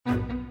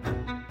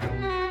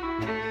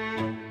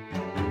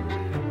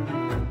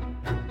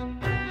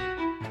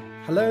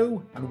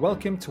Hello and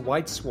welcome to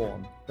White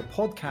Swan, the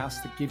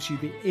podcast that gives you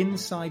the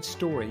inside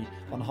story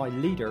on how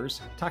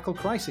leaders tackle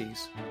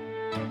crises.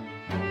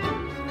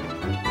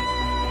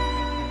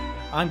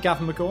 I'm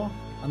Gavin McGaw,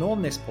 and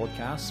on this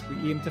podcast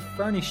we aim to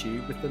furnish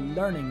you with the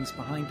learnings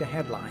behind the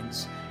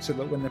headlines so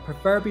that when the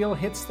proverbial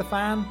hits the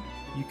fan,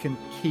 you can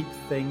keep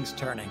things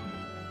turning.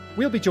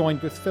 We'll be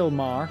joined with Phil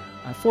Marr,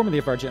 formerly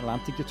of Virgin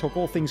Atlantic, to talk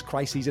all things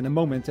crises in a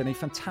moment in a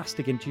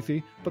fantastic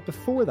interview. But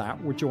before that,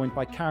 we're joined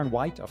by Karen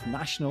White of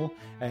National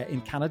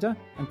in Canada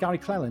and Gary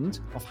Cleland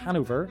of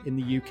Hanover in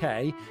the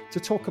UK to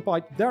talk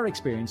about their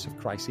experience of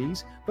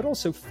crises, but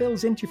also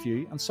Phil's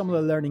interview and some of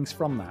the learnings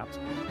from that.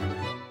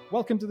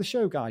 Welcome to the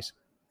show, guys.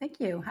 Thank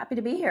you. Happy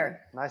to be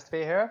here. Nice to be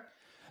here.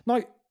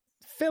 Now,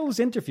 Phil's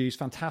interview is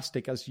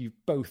fantastic, as you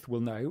both will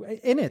know.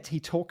 In it, he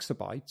talks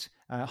about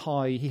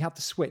how he had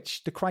to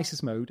switch to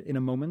crisis mode in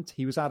a moment.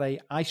 He was at an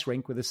ice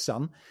rink with his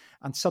son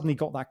and suddenly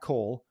got that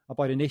call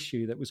about an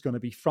issue that was going to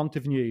be front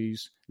of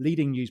news,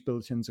 leading news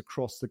bulletins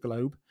across the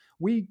globe.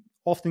 We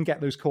often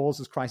get those calls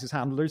as crisis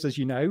handlers, as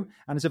you know,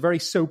 and it's a very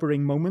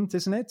sobering moment,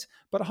 isn't it?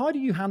 But how do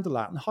you handle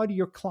that, and how do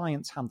your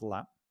clients handle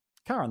that?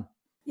 Karen?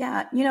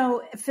 Yeah,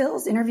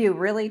 Phil's interview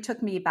really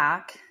took me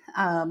back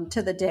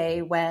to the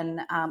day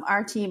when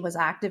our team was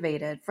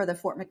activated for the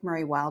Fort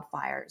McMurray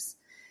wildfires.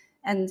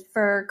 And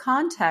for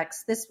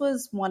context, this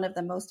was one of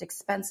the most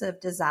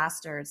expensive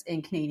disasters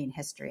in Canadian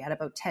history at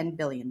about $10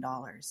 billion.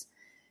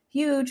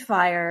 Huge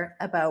fire,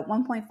 about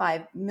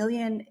 1.5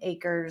 million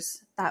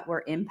acres that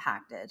were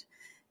impacted.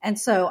 And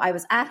so I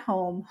was at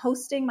home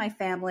hosting my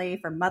family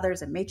for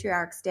Mothers and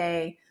Matriarchs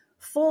Day,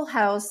 full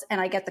house, and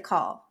I get the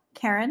call.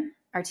 Karen,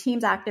 our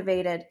team's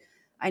activated.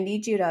 I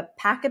need you to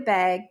pack a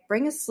bag,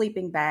 bring a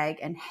sleeping bag,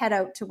 and head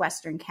out to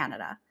Western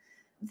Canada.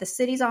 The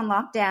city's on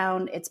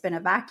lockdown. It's been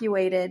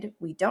evacuated.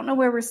 We don't know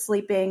where we're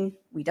sleeping.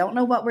 We don't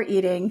know what we're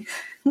eating.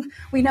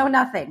 We know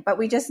nothing, but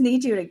we just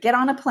need you to get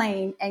on a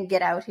plane and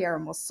get out here,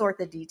 and we'll sort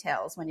the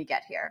details when you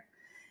get here.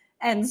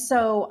 And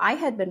so I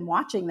had been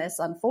watching this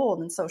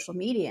unfold in social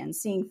media and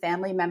seeing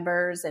family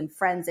members and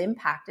friends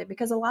impacted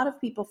because a lot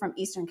of people from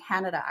Eastern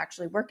Canada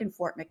actually work in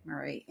Fort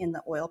McMurray in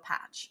the oil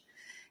patch.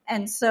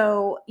 And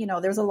so,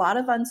 there's a lot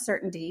of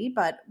uncertainty,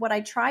 but what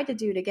I tried to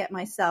do to get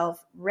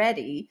myself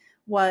ready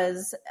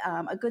was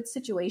a good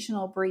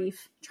situational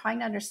brief, trying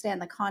to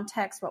understand the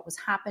context, what was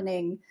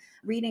happening,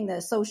 reading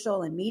the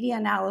social and media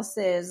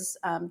analysis,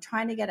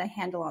 trying to get a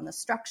handle on the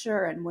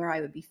structure and where I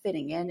would be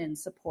fitting in and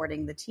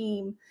supporting the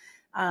team.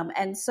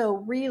 And so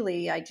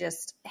really, I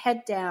just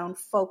head down,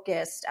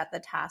 focused at the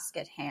task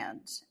at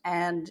hand.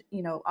 And,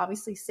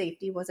 obviously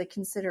safety was a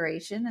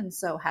consideration, and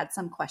so had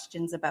some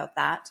questions about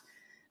that.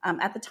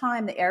 At the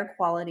time, the air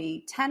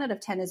quality, 10 out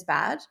of 10 is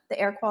bad. The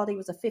air quality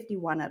was a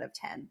 51 out of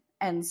 10.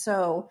 And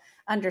so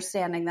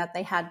understanding that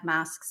they had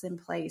masks in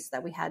place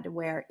that we had to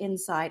wear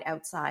inside,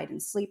 outside,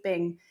 and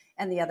sleeping,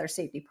 and the other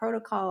safety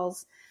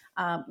protocols,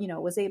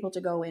 was able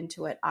to go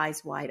into it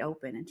eyes wide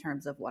open in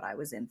terms of what I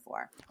was in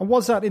for. And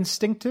was that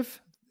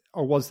instinctive,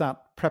 or was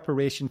that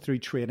preparation through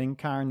training,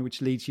 Karen,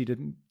 which leads you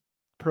to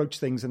approach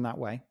things in that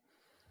way?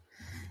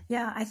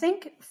 Yeah, I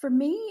think for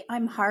me,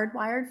 I'm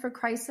hardwired for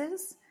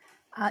crisis.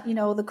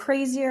 The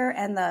crazier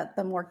and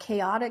the more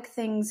chaotic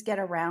things get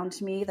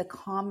around me, the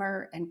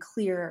calmer and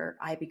clearer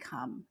I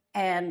become.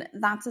 And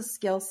that's a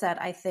skill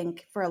set, I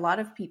think, for a lot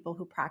of people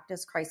who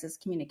practice crisis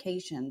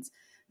communications,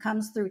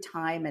 comes through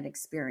time and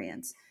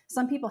experience.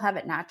 Some people have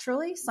it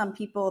naturally. Some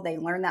people, they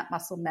learn that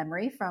muscle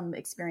memory from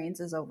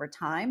experiences over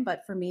time.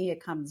 But for me,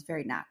 it comes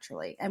very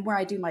naturally and where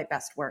I do my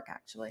best work,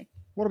 actually.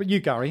 What about you,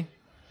 Gary?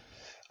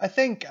 I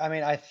think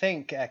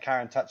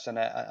Karen touched on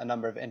a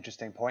number of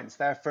interesting points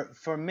there.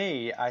 For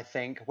me, I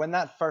think when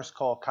that first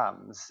call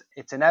comes,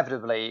 it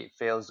inevitably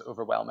feels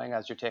overwhelming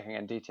as you're taking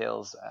in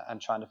details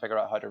and trying to figure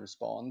out how to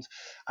respond.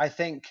 I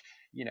think,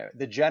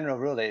 the general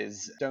rule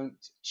is don't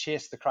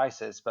chase the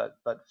crisis, but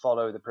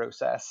follow the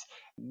process.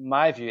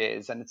 My view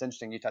is, and it's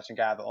interesting you touching,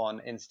 Gav, on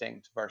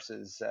instinct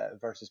versus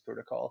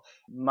protocol.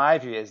 My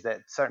view is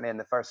that certainly in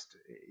the first,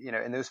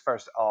 in those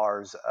first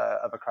hours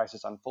of a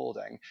crisis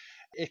unfolding,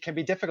 it can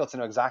be difficult to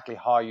know exactly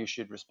how you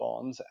should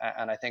respond.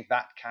 And I think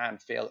that can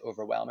feel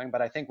overwhelming.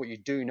 But I think what you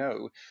do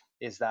know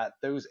is that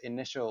those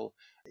initial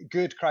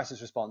good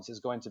crisis response is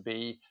going to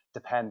be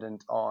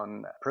dependent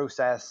on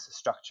process,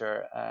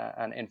 structure,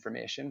 and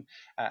information.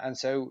 And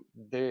so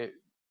the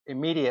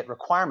immediate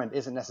requirement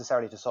isn't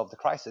necessarily to solve the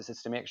crisis.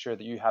 It's to make sure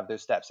that you have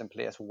those steps in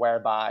place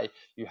whereby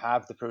you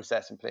have the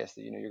process in place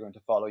that you're going to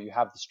follow, you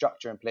have the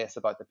structure in place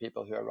about the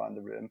people who are around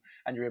the room,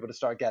 and you're able to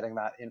start getting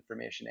that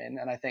information in.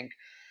 And I think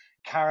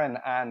Karen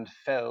and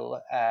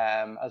Phil,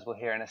 as we'll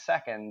hear in a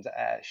second,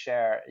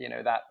 share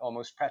that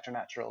almost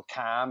preternatural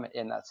calm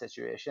in that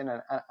situation.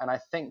 And I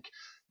think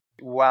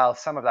while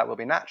some of that will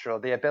be natural,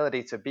 the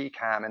ability to be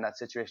calm in that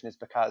situation is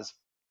because,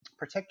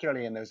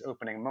 particularly in those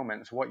opening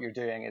moments, what you're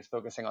doing is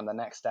focusing on the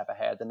next step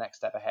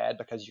ahead,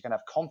 because you can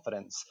have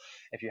confidence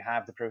if you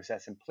have the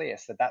process in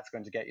place that that's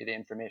going to get you the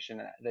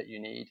information that you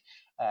need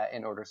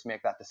in order to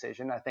make that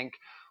decision. I think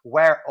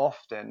where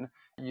often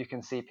you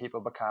can see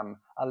people become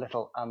a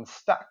little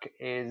unstuck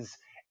is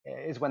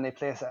is when they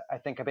place, I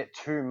think, a bit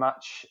too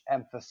much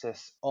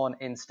emphasis on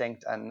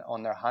instinct and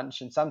on their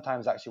hunch. And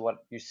sometimes actually what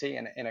you see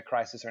in a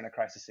crisis or in a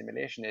crisis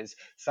simulation is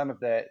some of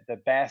the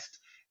best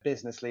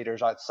business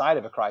leaders outside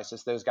of a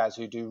crisis, those guys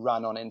who do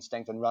run on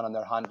instinct and run on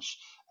their hunch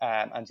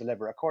and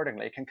deliver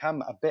accordingly, can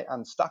come a bit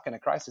unstuck in a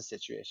crisis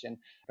situation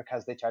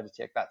because they try to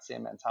take that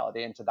same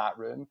mentality into that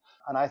room.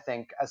 And I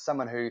think as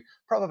someone who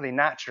probably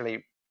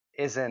naturally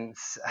isn't,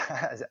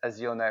 as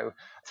you'll know,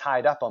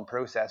 tied up on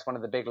process, one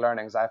of the big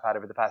learnings I've had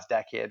over the past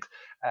decade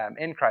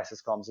in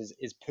crisis comms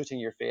is putting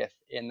your faith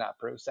in that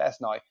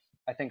process. Now,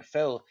 I think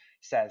Phil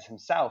says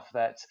himself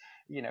that,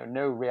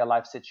 no real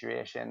life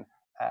situation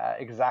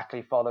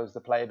exactly follows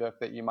the playbook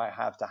that you might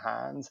have to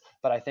hand,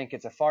 but I think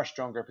it's a far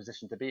stronger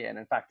position to be in.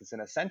 In fact, it's an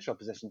essential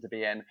position to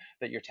be in,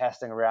 that you're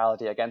testing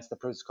reality against the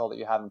protocol that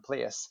you have in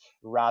place,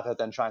 rather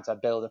than trying to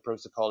build a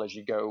protocol as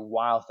you go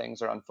while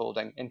things are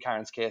unfolding. In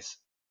Karen's case,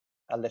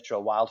 a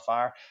literal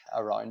wildfire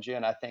around you.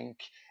 And I think,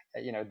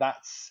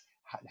 that's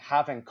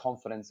having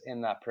confidence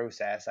in that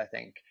process, I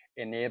think,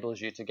 enables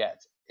you to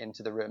get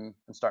into the room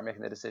and start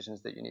making the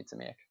decisions that you need to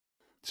make.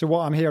 So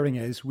what I'm hearing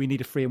is we need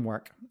a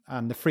framework,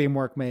 and the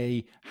framework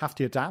may have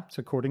to adapt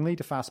accordingly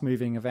to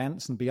fast-moving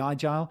events and be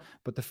agile,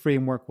 but the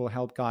framework will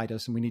help guide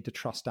us, and we need to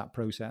trust that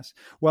process.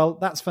 Well,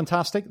 that's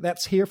fantastic.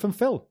 Let's hear from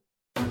Phil.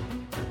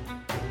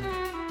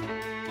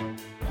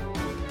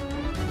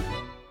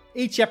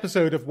 Each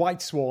episode of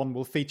White Swan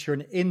will feature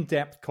an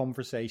in-depth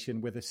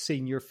conversation with a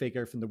senior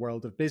figure from the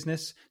world of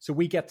business, so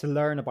we get to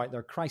learn about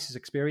their crisis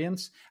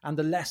experience and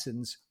the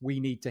lessons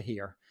we need to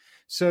hear.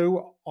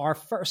 So our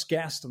first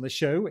guest on the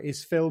show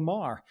is Phil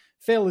Marr.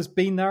 Phil has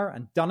been there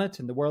and done it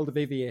in the world of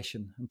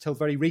aviation. Until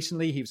very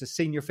recently, he was a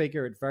senior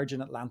figure at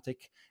Virgin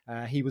Atlantic.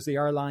 He was the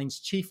airline's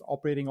chief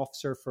operating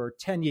officer for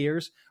 10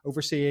 years,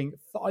 overseeing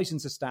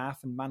thousands of staff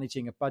and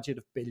managing a budget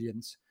of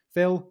billions.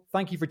 Phil,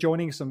 thank you for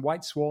joining us on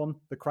White Swan,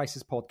 the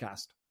Crisis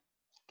Podcast.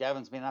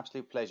 Gavin, it's been an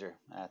absolute pleasure.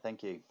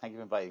 Thank you. Thank you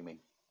for inviting me.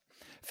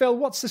 Phil,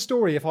 what's the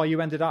story of how you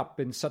ended up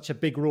in such a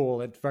big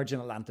role at Virgin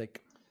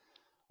Atlantic?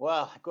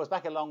 Well, it goes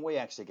back a long way,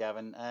 actually,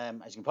 Gavin. As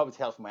you can probably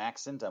tell from my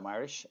accent, I'm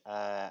Irish,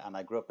 and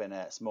I grew up in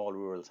a small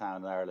rural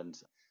town in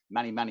Ireland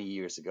many, many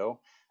years ago.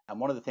 And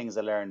one of the things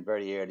I learned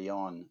very early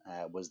on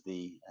was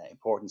the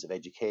importance of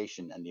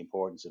education and the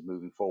importance of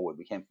moving forward.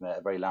 We came from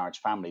a very large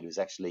family. There was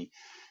actually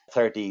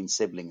 13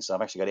 siblings. So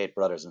I've actually got 8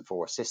 brothers and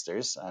 4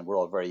 sisters, and we're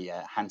all very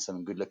handsome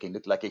and good looking,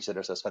 look like each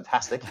other. So it's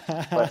fantastic.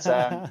 But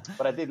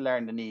I did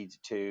learn the need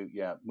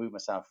to move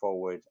myself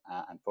forward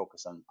and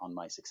focus on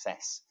my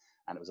success.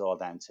 And it was all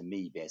down to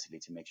me, basically,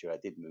 to make sure I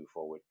did move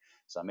forward.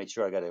 So I made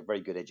sure I got a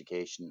very good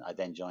education. I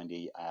then joined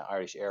the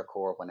Irish Air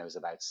Corps when I was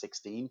about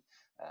 16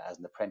 as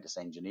an apprentice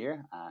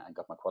engineer and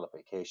got my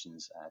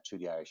qualifications through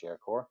the Irish Air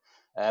Corps.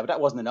 But that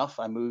wasn't enough.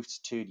 I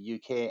moved to the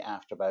UK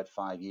after about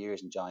 5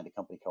 years and joined a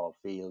company called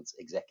Fields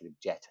Executive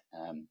Jet,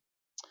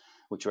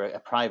 which were a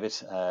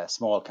private,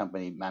 small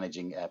company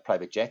managing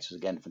private jets. It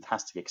was, again, a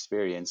fantastic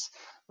experience.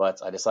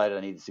 But I decided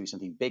I needed to do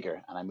something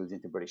bigger, and I moved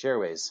into British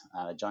Airways.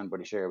 And I joined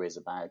British Airways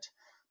about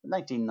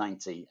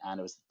 1990, and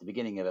it was the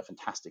beginning of a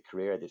fantastic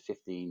career. I did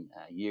 15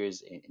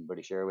 years in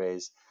British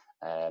Airways.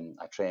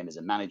 I trained as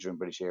a manager in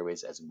British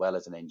Airways as well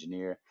as an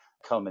engineer,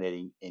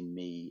 culminating in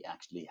me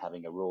actually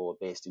having a role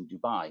based in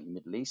Dubai, in the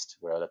Middle East,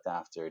 where I looked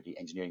after the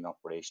engineering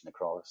operation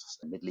across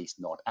the Middle East,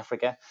 North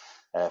Africa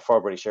for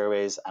British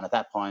Airways. And at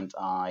that point,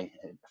 I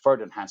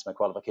further enhanced my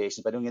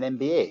qualifications by doing an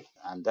MBA.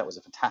 And that was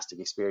a fantastic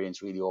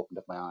experience, really opened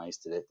up my eyes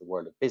to the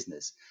world of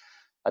business.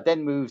 I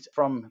then moved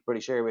from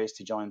British Airways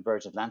to join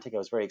Virgin Atlantic. I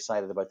was very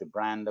excited about the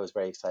brand. I was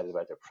very excited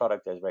about their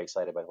product. I was very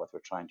excited about what they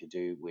were trying to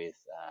do with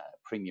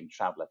premium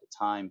travel at the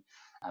time.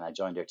 And I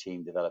joined their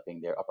team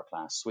developing their upper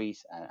class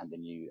suite and the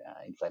new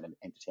in-flight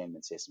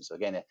entertainment system. So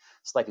again, a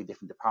slightly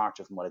different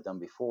departure from what I'd done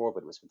before,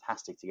 but it was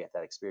fantastic to get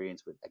that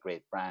experience with a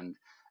great brand,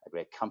 a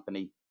great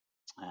company.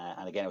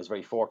 And again, I was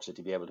very fortunate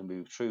to be able to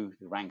move through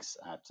the ranks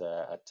at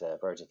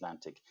Virgin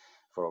Atlantic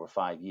for over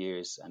 5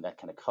 years, and that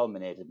kind of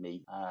culminated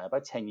me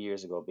about 10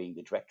 years ago being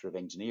the director of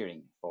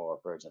engineering for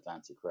Virgin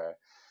Atlantic, where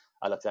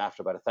I looked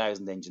after about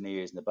 1,000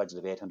 engineers and a budget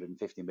of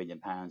 £850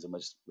 million and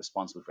was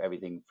responsible for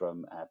everything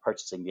from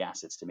purchasing the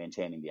assets to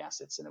maintaining the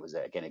assets. And it was,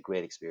 again, a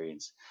great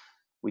experience.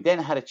 We then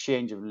had a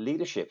change of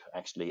leadership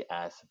actually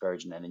at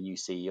Virgin, and a new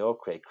CEO,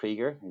 Craig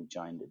Krieger, who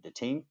joined the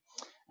team.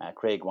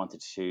 Craig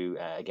wanted to,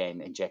 again,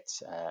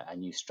 inject a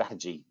new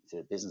strategy to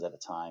the business at the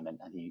time, and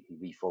he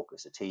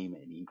refocused the team,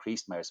 and he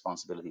increased my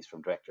responsibilities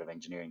from Director of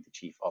Engineering to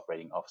Chief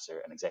Operating Officer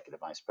and Executive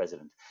Vice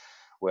President,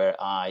 where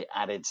I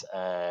added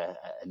a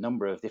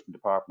number of different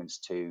departments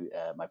to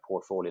my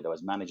portfolio that I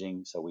was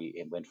managing. So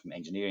it went from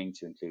engineering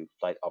to include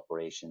flight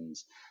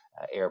operations,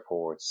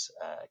 airports,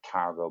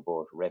 cargo,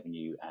 both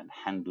revenue and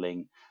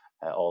handling,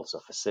 also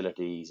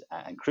facilities,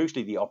 and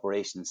crucially the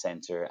operations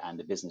center and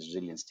the business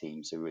resilience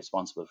team. So we're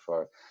responsible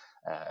for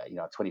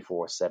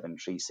 24/7,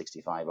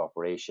 365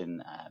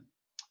 operation,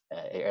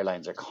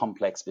 airlines are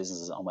complex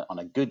businesses. On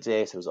a good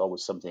day, so there was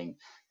always something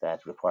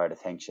that required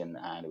attention,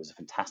 and it was a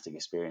fantastic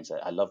experience.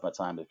 I loved my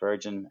time at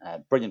Virgin.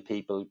 Brilliant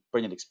people,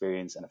 brilliant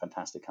experience, and a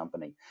fantastic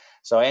company.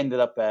 So I ended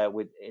up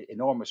with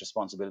enormous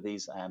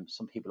responsibilities.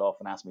 Some people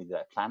often ask me, did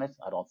I plan it?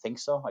 I don't think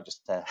so. I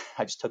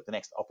just took the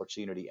next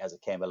opportunity as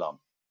it came along.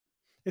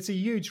 It's a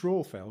huge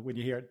role, Phil, when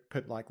you hear it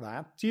put like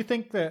that. Do you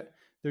think that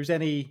there's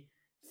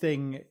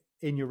anything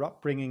in your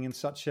upbringing in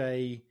such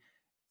a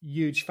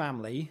huge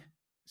family?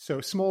 So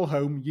small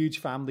home, huge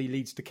family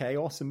leads to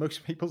chaos in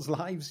most people's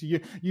lives.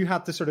 You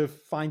had to sort of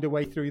find a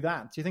way through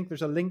that. Do you think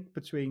there's a link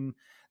between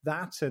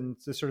that and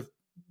the sort of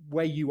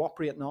way you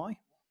operate now?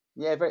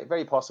 Yeah, very,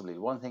 very possibly.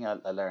 One thing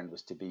I learned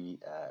was to be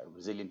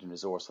resilient and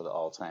resourceful at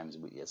all times.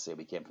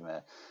 We came from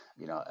a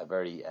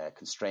very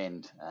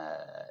constrained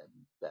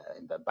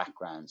in the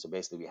background. So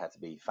basically, we had to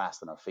be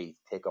fast on our feet,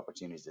 take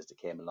opportunities as they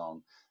came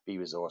along, be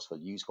resourceful,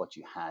 use what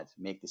you had,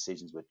 make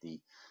decisions with the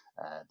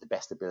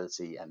best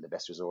ability and the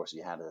best resources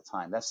you had at the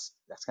time. That's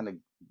kind of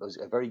was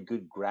a very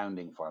good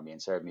grounding for me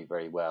and served me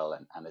very well.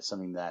 And it's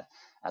something that,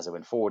 as I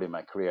went forward in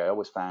my career, I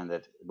always found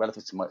that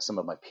relative to some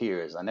of my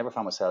peers, I never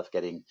found myself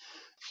getting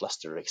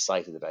flustered or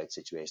excited about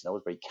situations. I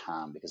was very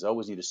calm because I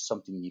always knew there's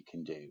something you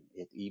can do.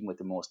 Even with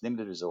the most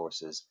limited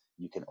resources,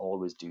 you can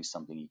always do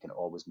something. You can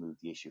always move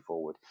the issue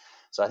forward.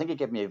 So I think it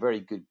gave me a very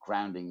good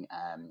grounding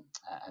and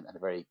a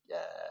very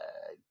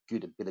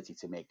good ability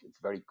to make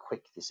very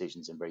quick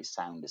decisions and very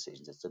sound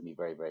decisions. It served me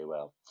very, very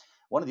well.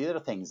 One of the other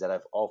things that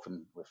I've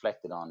often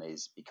reflected on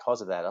is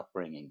because of that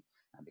upbringing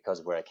and because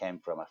of where I came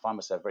from, I found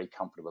myself very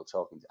comfortable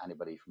talking to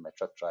anybody from a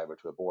truck driver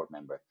to a board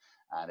member.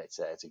 And it's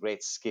a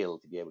great skill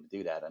to be able to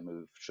do that and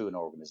move through an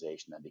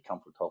organization and be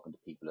comfortable talking to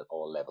people at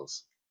all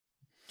levels.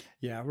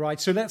 Yeah,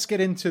 right. So let's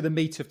get into the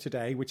meat of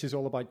today, which is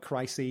all about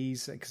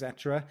crises,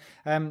 etc.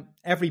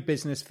 Every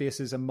business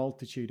faces a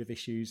multitude of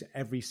issues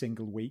every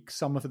single week.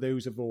 Some of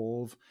those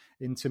evolve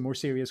into more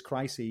serious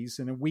crises.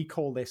 And we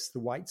call this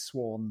the White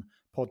Swan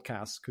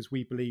podcast because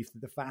we believe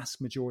that the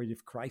vast majority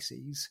of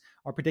crises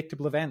are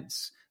predictable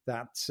events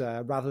that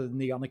rather than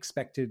the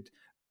unexpected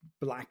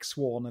black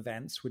swan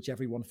events, which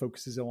everyone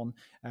focuses on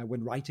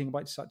when writing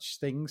about such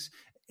things.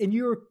 In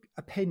your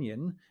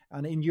opinion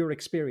and in your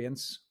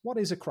experience, what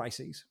is a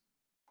crisis?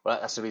 Well,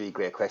 that's a really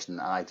great question.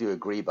 And I do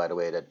agree, by the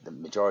way, that the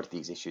majority of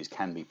these issues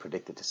can be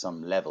predicted to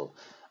some level.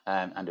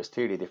 And there's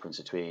clearly a difference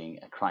between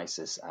a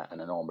crisis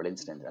and a normal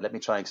incident. And let me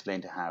try and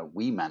explain to how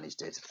we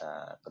managed it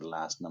for the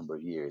last number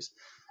of years.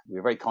 We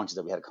were very conscious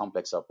that we had a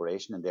complex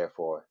operation and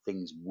therefore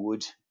things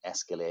would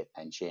escalate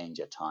and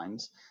change at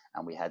times.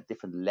 And we had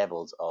different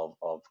levels of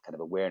kind of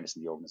awareness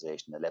in the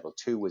organization. The level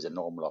 2 was a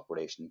normal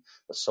operation,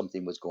 but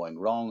something was going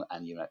wrong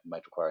and you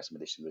might require some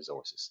additional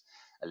resources.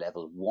 A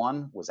level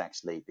 1 was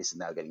actually, this is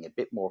now getting a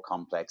bit more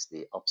complex.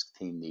 The ops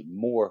team need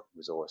more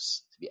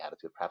resource to be added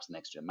to it, perhaps an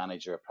extra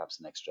manager, perhaps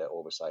an extra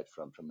oversight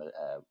from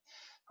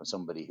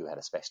somebody who had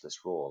a specialist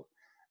role.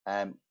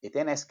 It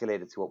then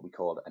escalated to what we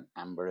called an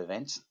amber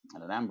event.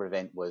 And an amber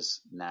event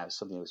was now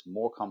something that was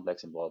more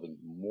complex, involving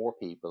more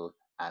people,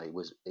 and it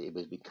was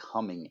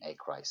becoming a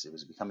crisis. It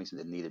was becoming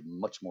something that needed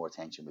much more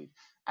attention. We'd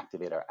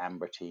activate our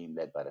amber team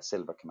led by the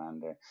silver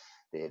commander.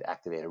 They'd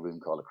activate a room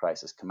called a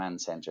crisis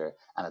command center.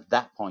 And at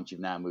that point, you've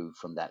now moved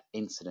from that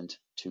incident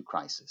to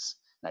crisis.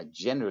 Now,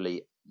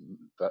 generally,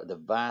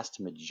 the vast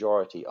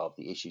majority of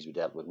the issues we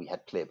dealt with, we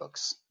had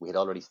playbooks. We had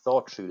already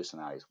thought through the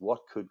scenarios.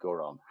 What could go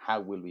wrong?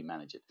 How will we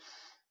manage it?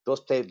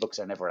 Those playbooks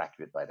are never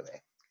accurate, by the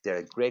way. They're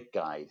a great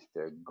guide.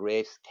 They're a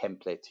great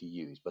template to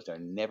use, but they're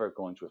never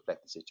going to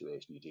reflect the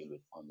situation you deal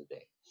with on the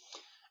day.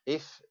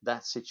 If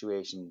that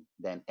situation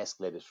then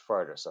escalated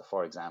further, so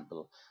for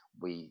example,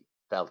 we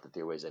felt that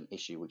there was an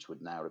issue which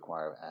would now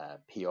require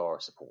PR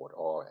support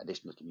or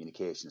additional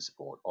communication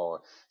support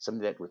or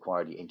something that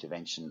required the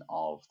intervention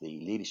of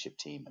the leadership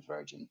team at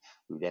Virgin,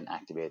 we would then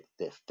activate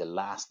the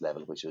last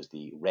level, which was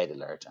the red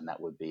alert, and that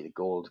would be the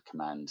gold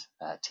command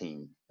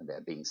team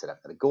being set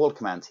up. Now, the gold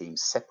command team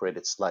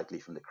separated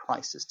slightly from the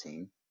crisis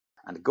team,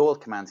 and the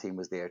gold command team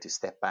was there to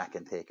step back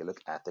and take a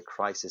look at the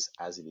crisis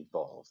as it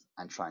evolved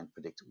and try and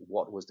predict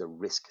what was the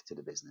risk to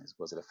the business.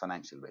 Was it a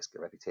financial risk, a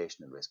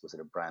reputational risk? Was it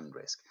a brand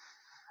risk?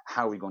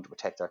 How are we going to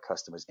protect our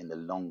customers in the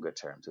longer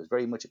term? So it's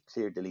very much a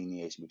clear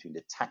delineation between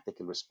the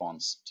tactical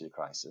response to the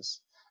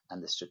crisis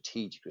and the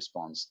strategic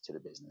response to the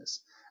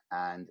business.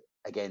 And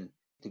again,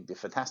 I think the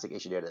fantastic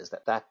issue there is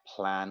that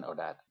plan or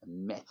that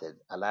method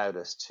allowed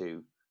us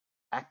to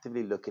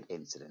actively look at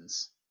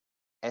incidents,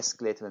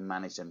 escalate them and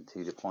manage them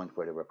to the point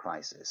where they were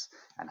crisis,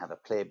 and have a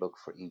playbook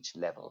for each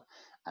level.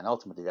 And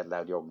ultimately, that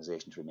allowed the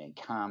organization to remain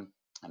calm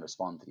and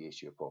respond to the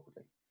issue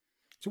appropriately.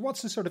 So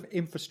what's the sort of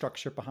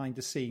infrastructure behind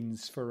the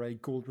scenes for a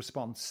gold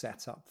response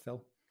setup,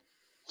 Phil?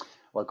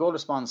 Well, gold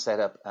response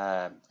setup, if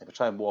I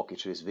try and walk you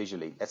through this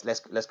visually,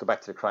 let's go back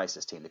to the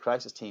crisis team. The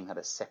crisis team had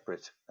a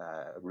separate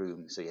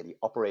room. So you had the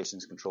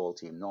operations control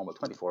team, normal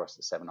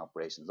 24/7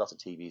 operations, lots of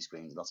TV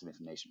screens, lots of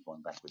information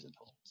going backwards and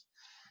forwards.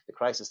 The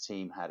crisis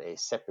team had a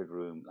separate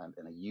room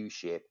in a U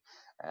shape,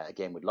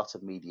 again with lots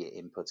of media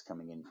inputs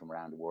coming in from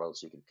around the world,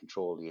 so you could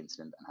control the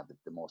incident and have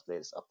the most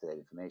latest up-to-date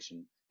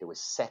information. There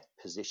was set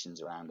positions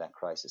around that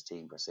crisis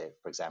team,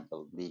 for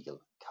example,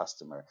 legal,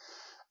 customer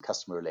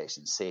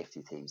relations,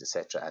 safety teams,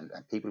 etc.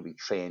 And people would be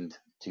trained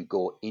to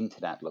go into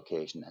that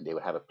location, and they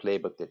would have a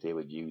playbook that they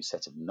would use,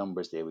 sets of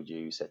numbers they would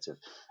use, sets of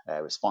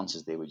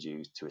responses they would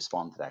use to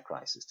respond to that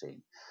crisis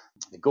team.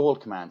 The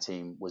Gold Command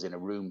team was in a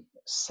room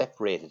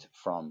separated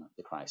from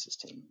the crisis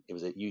team. It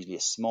was usually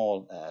a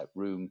small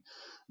room,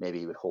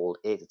 maybe it would hold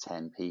 8 to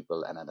 10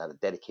 people, and it had a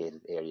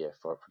dedicated area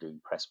for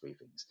doing press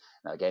briefings.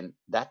 Now again,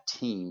 that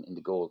team in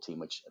the Gold team,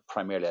 which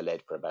primarily I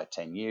led for about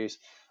 10 years,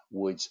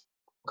 would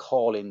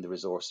call in the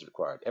resources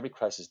required. Every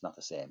crisis is not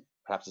the same.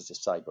 Perhaps it's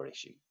a cyber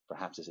issue.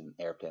 Perhaps it's an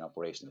airplane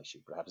operational issue.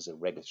 Perhaps it's a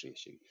regulatory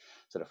issue.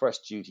 So the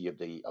first duty of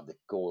the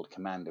Gold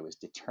Commander is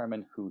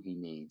determine who he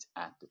needs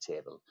at the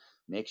table.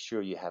 Make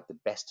sure you have the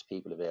best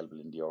people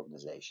available in the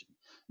organization.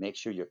 Make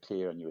sure you're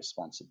clear on your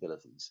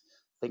responsibilities.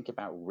 Think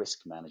about risk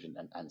management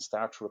and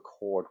start to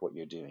record what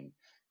you're doing.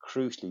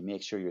 Crucially,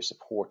 make sure your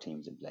support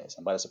team's in place.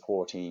 And by the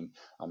support team,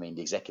 I mean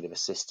the executive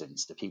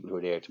assistants, the people who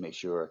are there to make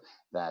sure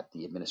that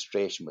the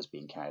administration was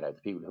being carried out,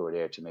 the people who are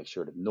there to make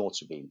sure that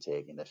notes were being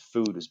taken, that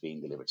food was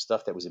being delivered,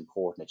 stuff that was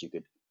important, that you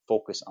could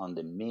focus on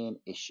the main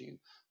issue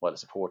while the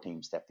support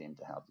team stepped in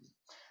to help you.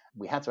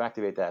 We had to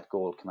activate that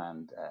Gold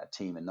Command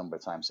team a number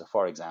of times. So,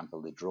 for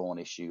example, the drone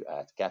issue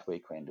at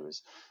Gatwick, when there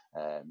was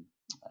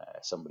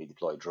somebody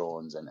deployed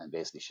drones and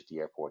basically shut the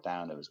airport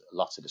down. There was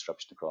lots of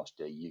disruption across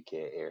the UK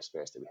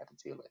airspace that we had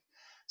to deal with.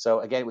 So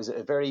again, it was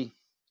a very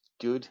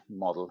good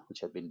model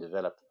which had been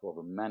developed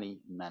over many,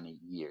 many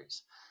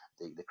years.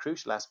 The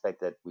crucial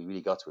aspect that we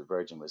really got to at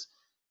Virgin was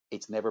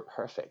it's never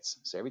perfect.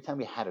 So every time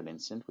we had an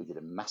incident, we did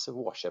a massive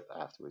wash up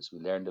afterwards. We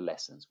learned the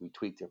lessons, we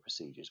tweaked our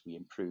procedures, we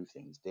improved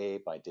things day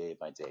by day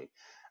by day.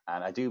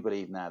 And I do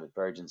believe now that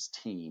Virgin's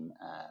team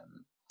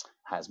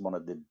has one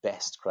of the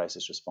best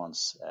crisis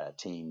response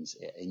teams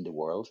in the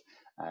world.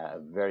 A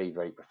very,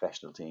 very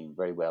professional team,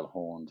 very well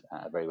honed,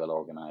 very well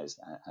organized.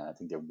 And I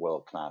think they're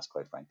world class,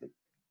 quite frankly.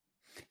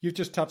 You've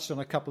just touched on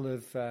a couple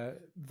of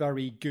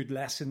very good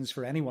lessons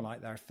for anyone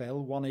out there, Phil.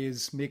 One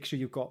is make sure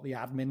you've got the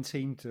admin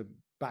team to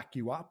back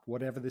you up,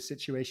 whatever the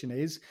situation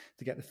is,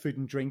 to get the food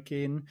and drink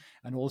in,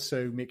 and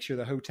also make sure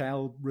the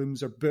hotel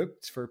rooms are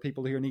booked for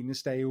people who are needing to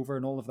stay over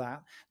and all of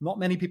that. Not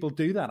many people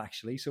do that,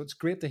 actually, so it's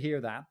great to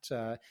hear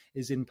that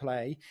is in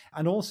play.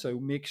 And also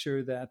make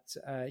sure that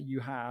you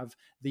have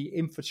the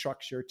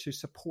infrastructure to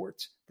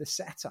support the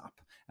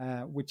setup,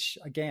 which,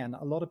 again,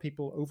 a lot of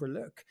people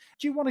overlook.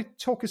 Do you want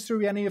to talk us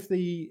through any of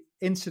the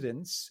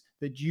incidents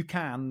that you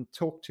can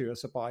talk to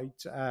us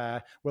about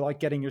without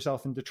getting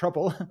yourself into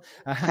trouble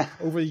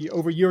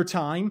over your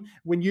time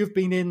when you've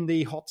been in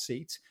the hot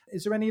seat?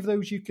 Is there any of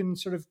those you can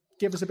sort of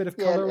give us a bit of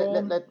colour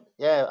on?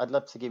 I'd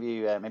love to give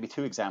you maybe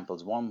two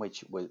examples. One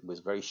which was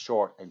very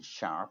short and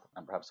sharp,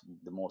 and perhaps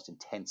the most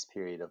intense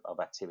period of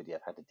activity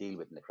I've had to deal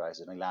with in the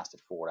crisis. It only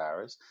lasted 4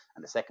 hours.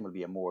 And the second will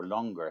be a more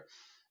longer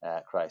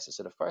crisis.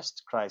 So the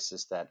first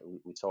crisis that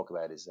we talk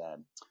about is,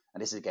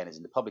 and this again is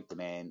in the public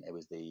domain, it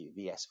was the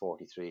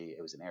VS-43.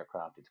 It was an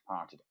aircraft that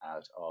departed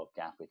out of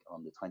Gatwick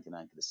on the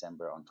 29th of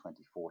December on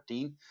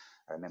 2014.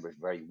 I remember it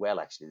very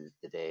well, actually,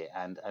 the day.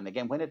 And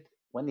again,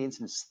 when the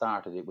incident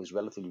started, it was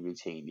relatively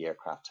routine. The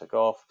aircraft took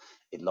off.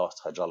 It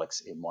lost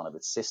hydraulics in one of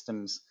its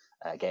systems.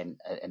 Again,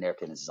 an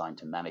airplane is designed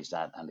to manage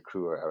that, and the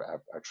crew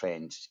are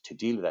trained to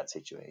deal with that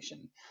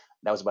situation.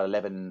 That was about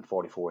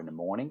 11:44 in the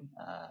morning,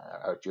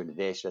 or during the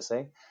day, should I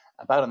say.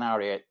 About an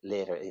hour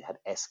later, it had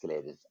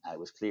escalated, and it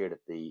was clear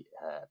that the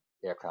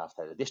aircraft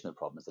had additional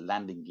problems. The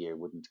landing gear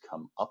wouldn't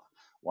come up.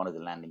 One of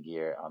the landing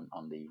gear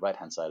on the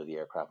right-hand side of the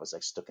aircraft was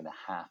like stuck in a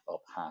half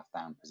up, half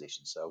down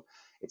position. So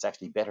it's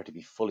actually better to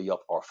be fully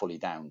up or fully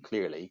down,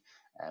 clearly,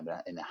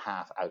 in a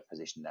half out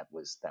position. That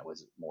was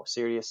more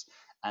serious.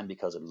 And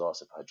because of the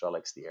loss of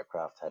hydraulics, the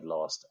aircraft had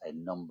lost a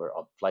number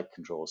of flight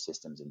control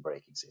systems and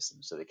braking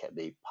systems. So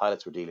the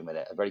pilots were dealing with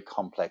a very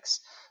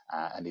complex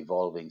and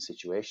evolving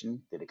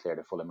situation. They declared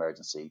a full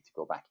emergency to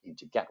go back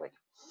into Gatwick.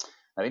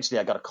 Now, eventually,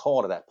 I got a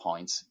call at that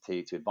point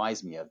to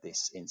advise me of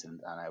this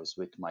incident, and I was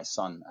with my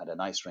son at an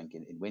ice rink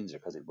in Windsor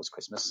because it was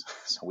Christmas,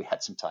 so we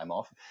had some time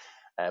off.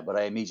 But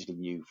I immediately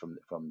knew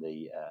from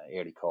the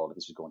early call that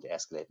this was going to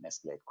escalate and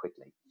escalate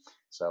quickly.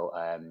 So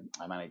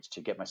I managed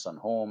to get my son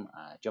home,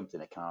 jumped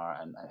in a car,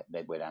 and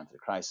made way down to the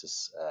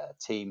crisis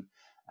team.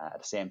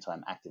 At the same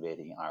time,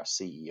 activating our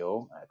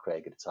CEO,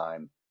 Craig at the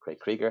time, Craig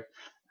Krieger,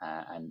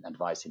 and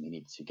advised him he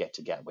needed to get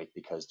to Gatwick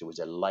because there was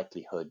a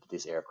likelihood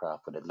this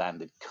aircraft, when it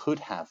landed, could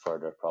have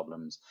further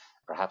problems,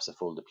 perhaps a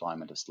full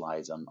deployment of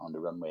slides on the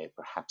runway,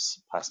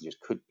 perhaps passengers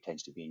could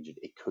potentially be injured,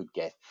 it could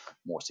get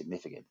more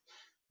significant.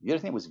 The other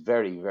thing that was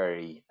very,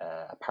 very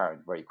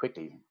apparent very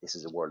quickly, this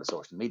is a world of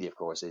social media, of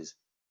course, is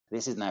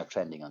this is now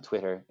trending on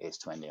Twitter, it's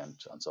trending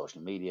on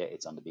social media,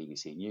 it's on the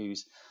BBC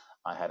News.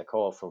 I had a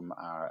call from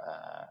our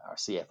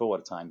CFO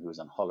at the time who was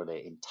on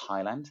holiday in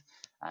Thailand,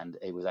 and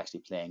it was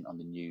actually playing on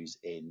the news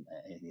in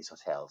his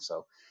hotel.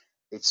 So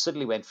it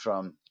suddenly went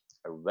from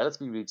a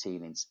relatively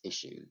routine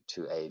issue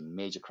to a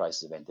major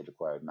crisis event that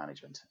required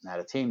management. Now,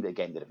 the team,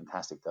 again, did a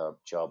fantastic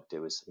job.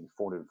 There was, I think,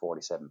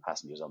 447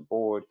 passengers on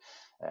board,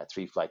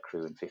 3 flight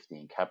crew and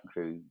 15 cabin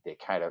crew. They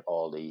carried out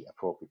all the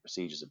appropriate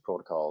procedures and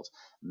protocols,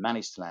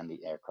 managed to land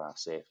the aircraft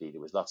safely.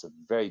 There was lots of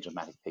very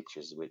dramatic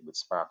pictures with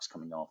sparks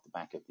coming off the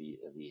back of the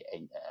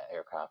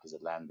aircraft as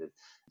it landed,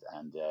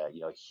 and a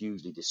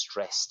hugely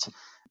distressed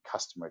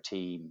customer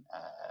team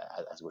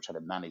as we're trying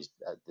to manage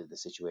the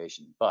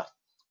situation. But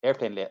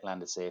airplane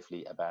landed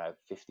safely about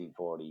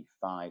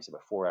 15:45, so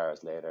about 4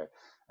 hours later.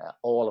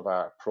 All of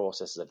our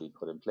processes have been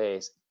put in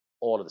place.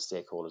 All of the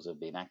stakeholders have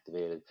been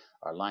activated.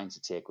 Our lines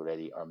of take were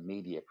ready. Our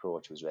media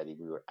approach was ready.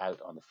 We were out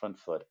on the front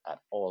foot at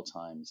all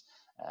times,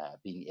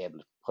 being able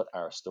to put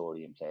our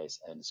story in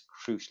place. And it's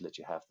crucial that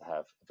you have to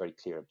have very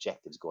clear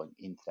objectives going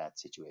into that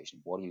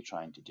situation. What are you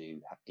trying to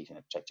do? You can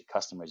protect your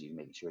customers. You're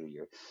making sure that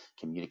your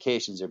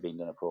communications are being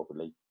done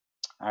appropriately.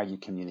 Are you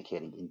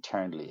communicating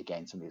internally?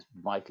 Again, something that's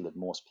vital that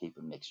most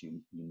people miss.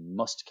 You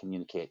must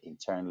communicate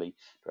internally.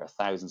 There are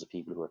thousands of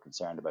people who are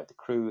concerned about the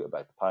crew,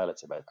 about the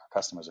pilots, about our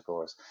customers, of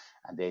course,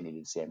 and they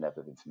needed the same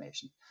level of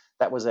information.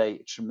 That was a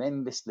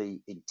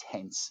tremendously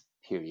intense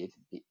period,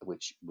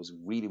 which was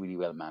really, really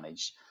well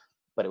managed,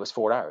 but it was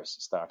 4 hours,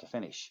 start to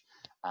finish.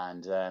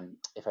 And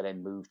if I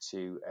then move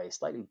to a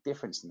slightly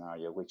different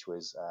scenario, which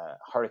was a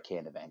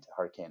hurricane event,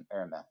 Hurricane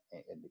Irma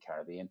in the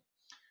Caribbean.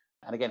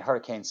 And again,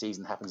 hurricane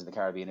season happens in the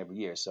Caribbean every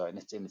year, so in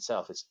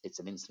itself, it's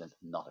an incident,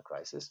 not a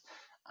crisis.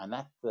 And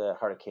that the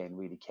hurricane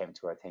really came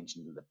to our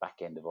attention at the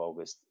back end of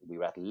August. We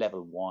were at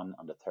level 1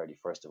 on the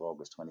 31st of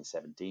August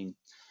 2017.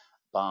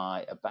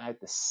 By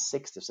about the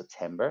 6th of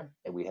September,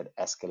 we had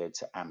escalated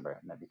to amber.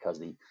 Now, because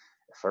the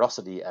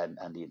ferocity and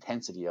the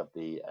intensity of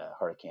the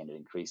hurricane had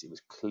increased, it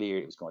was clear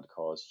it was going to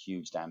cause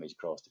huge damage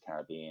across the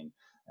Caribbean.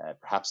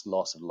 Perhaps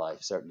loss of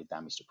life, certainly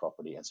damage to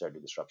property, and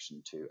certainly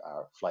disruption to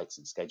our flights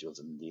and schedules,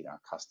 and indeed our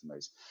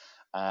customers.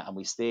 And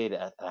we stayed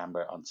at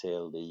amber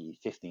until the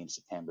 15th of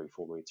September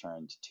before we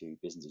returned to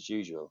business as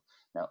usual.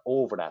 Now,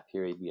 over that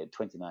period, we had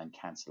 29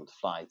 cancelled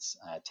flights,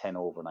 10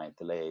 overnight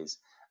delays,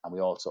 and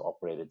we also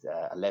operated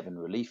 11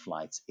 relief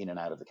flights in and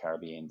out of the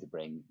Caribbean to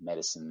bring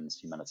medicines,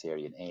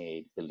 humanitarian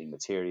aid, building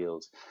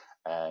materials.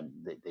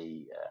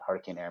 The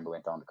Hurricane Irma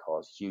went on to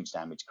cause huge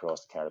damage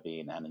across the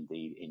Caribbean and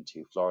indeed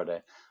into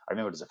Florida. I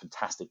remember there's a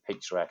fantastic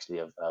picture actually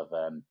of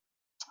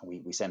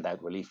we sent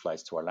out relief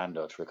flights to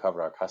Orlando to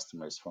recover our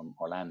customers from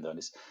Orlando, and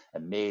this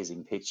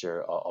amazing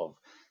picture of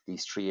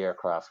these 3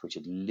 aircraft which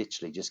had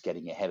literally just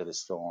getting ahead of the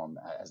storm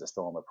as the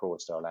storm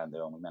approached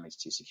Orlando, and we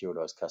managed to secure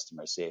those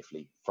customers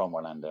safely from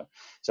Orlando.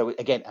 So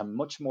again, a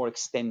much more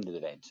extended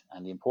event,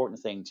 and the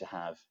important thing to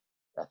have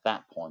at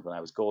that point when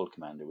I was Gold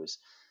Commander was,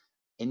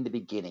 in the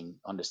beginning,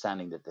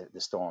 understanding that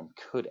the storm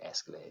could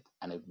escalate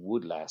and it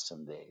would last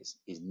some days,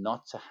 is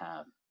not to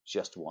have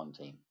just one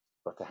team,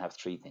 but to have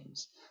 3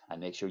 teams,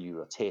 and make sure you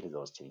rotated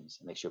those teams,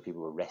 and make sure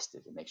people were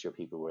rested, and make sure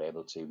people were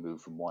able to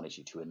move from one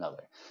issue to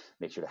another,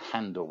 make sure the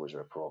handovers are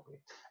appropriate.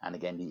 And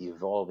again, the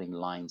evolving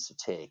lines to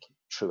take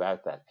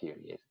throughout that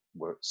period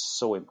were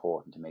so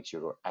important to make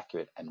sure we're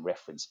accurate and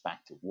reference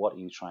back to what are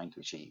you trying to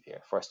achieve here.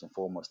 First and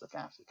foremost, look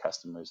after your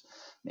customers,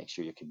 make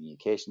sure your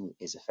communication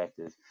is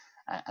effective,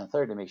 and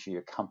thirdly, make sure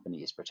your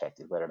company is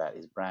protected, whether that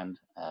is brand,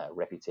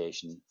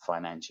 reputation,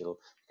 financial,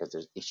 because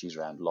there's issues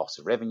around loss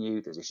of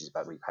revenue, there's issues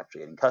about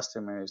repatriating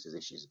customers, there's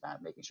issues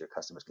about making sure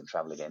customers can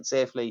travel again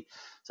safely.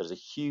 So there's a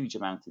huge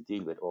amount to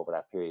deal with over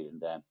that period.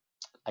 And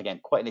again,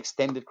 quite an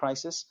extended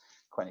crisis,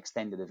 quite an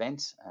extended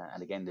event.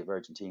 And again, the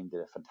Virgin team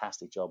did a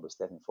fantastic job of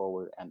stepping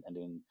forward and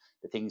doing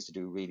the things to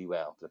do really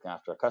well, look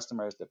after our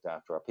customers, look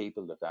after our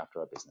people, look after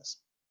our business.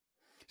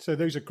 So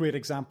those are great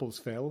examples,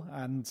 Phil.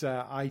 And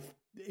I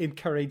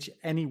encourage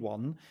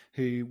anyone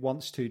who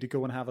wants to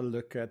go and have a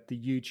look at the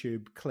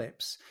YouTube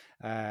clips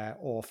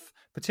of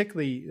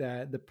particularly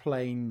the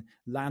plane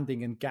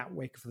landing in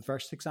Gatwick for the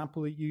first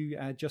example that you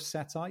just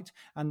set out.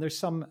 And there's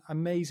some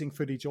amazing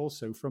footage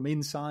also from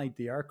inside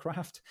the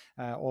aircraft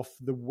of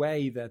the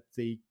way that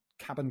the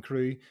cabin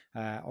crew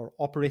are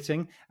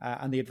operating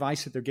and the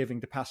advice that they're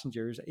giving to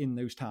passengers in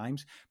those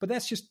times. But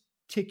let's just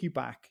take you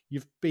back.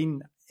 You've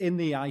been in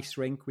the ice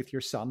rink with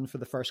your son for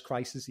the first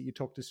crisis that you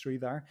talked us through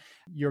there.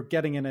 You're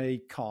getting in a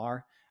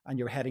car and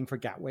you're heading for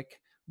Gatwick.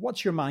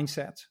 What's your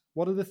mindset?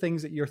 What are the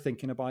things that you're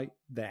thinking about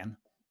then?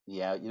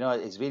 Yeah,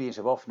 it's really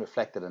interesting. I've often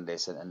reflected on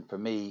this, and for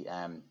me,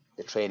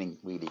 the training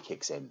really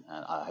kicks in.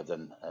 And I have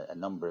done a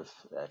number of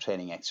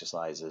training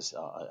exercises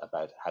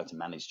about how to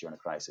manage during a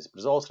crisis, but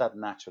there's also that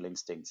natural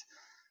instinct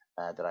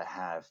that I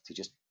have to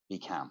just be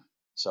calm.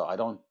 So I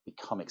don't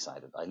become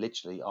excited. I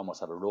literally almost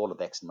have a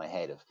Rolodex in my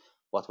head of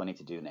what do I need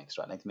to do next,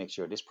 right? I need to make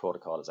sure this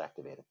protocol is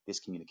activated, this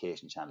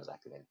communication channel is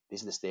activated, this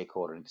is the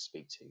stakeholder I need to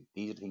speak to,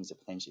 these are the things that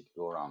potentially could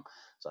go wrong.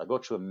 So I go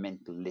through a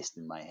mental list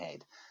in my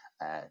head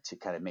to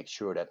kind of make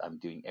sure that I'm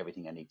doing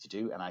everything I need to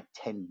do. And I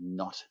tend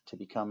not to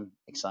become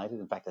excited.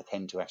 In fact, I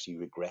tend to actually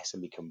regress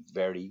and become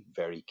very,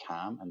 very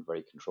calm and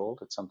very controlled.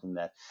 It's something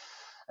that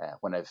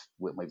when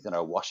we've done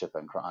our wash up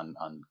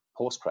on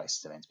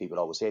post-crisis events, people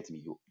always say to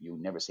me, you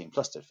never seem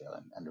flustered, Phil.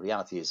 And the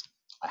reality is,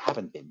 I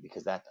haven't been,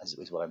 because that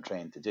is what I'm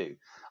trained to do.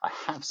 I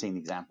have seen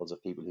examples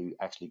of people who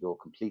actually go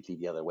completely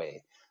the other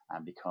way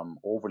and become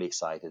overly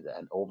excited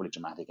and overly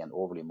dramatic and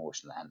overly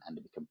emotional, and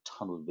they become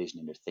tunnel vision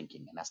in their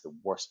thinking, and that's the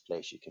worst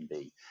place you can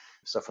be.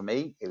 So for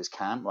me, it was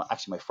calm. Well,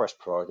 actually, my first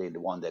priority, and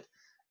the one that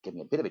gave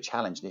me a bit of a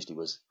challenge initially,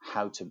 was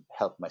how to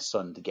help my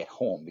son to get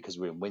home, because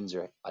we're in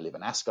Windsor, I live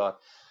in Ascot,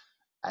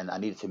 and I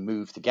needed to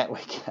move to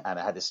Gatwick, and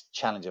I had this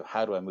challenge of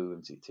how do I move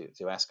him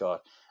to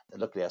Ascot.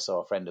 And luckily, I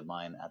saw a friend of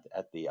mine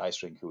at the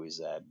ice rink who is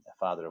a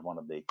father of one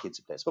of the kids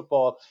who plays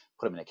football,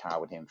 put him in a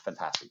car with him,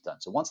 fantastic, done.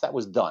 So once that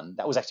was done,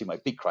 that was actually my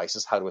big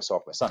crisis. How do I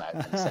sort my son out?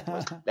 And he said to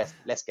us,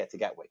 let's get to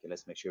Gatwick and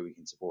let's make sure we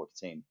can support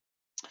the team.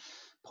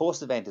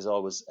 Post-event is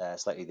always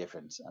slightly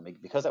different. I mean,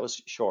 because that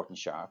was short and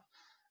sharp,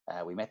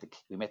 we met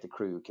the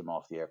crew who came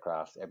off the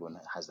aircraft. Everyone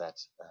has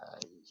that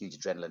huge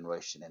adrenaline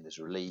rush, and then there's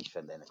relief,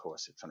 and then of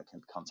course they're trying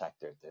to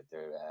contact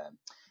their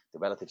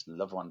relatives and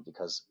loved ones,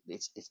 because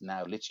it's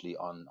now literally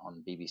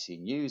on BBC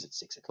News at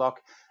 6:00.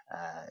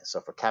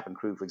 So for cabin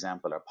crew, for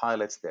example, our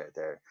pilots,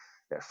 their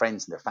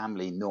friends and their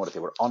family know that they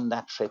were on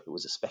that trip. It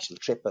was a special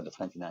trip on the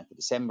 29th of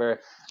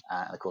December,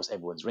 and of course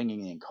everyone's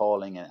ringing and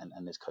calling,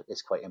 and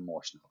it's quite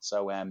emotional.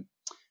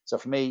 So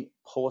for me,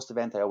 post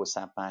event, I always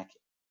sat back,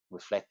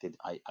 reflected.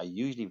 I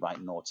usually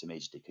write notes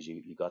immediately, because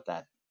you got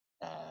that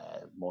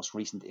most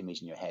recent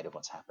image in your head of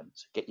what's happened.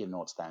 So get your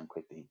notes down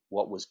quickly.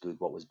 What was good?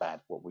 What was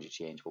bad? What would you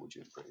change? What would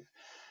you improve?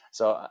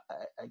 So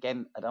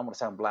again, I don't want to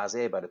sound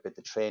blasé about it, but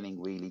the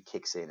training really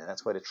kicks in, and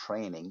that's why the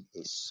training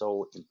is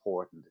so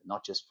important,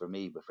 not just for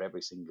me, but for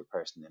every single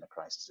person in a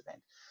crisis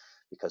event.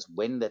 Because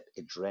when that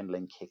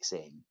adrenaline kicks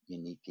in, you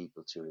need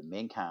people to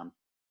remain calm,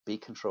 be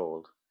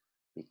controlled,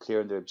 be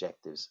clear on their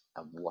objectives,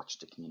 and watch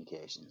the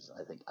communications.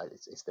 I think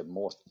it's the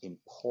most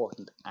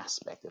important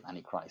aspect of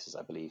any crisis,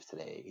 I believe,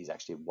 today, is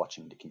actually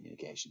watching the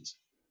communications.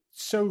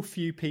 So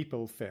few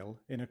people, Phil,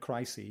 in a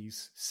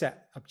crisis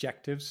set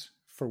objectives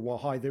for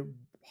how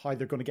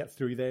they're going to get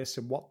through this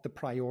and what the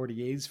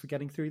priority is for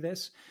getting through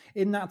this.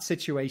 In that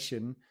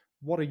situation,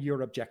 what are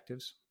your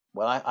objectives?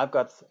 Well, I've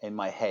got in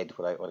my head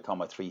what I call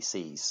my 3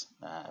 C's,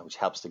 which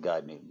helps to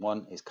guide me.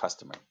 One is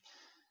customer.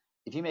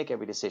 If you make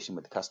every decision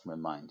with the customer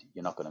in mind,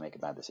 you're not going to make a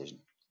bad decision.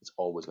 It's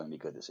always going to be a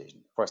good decision.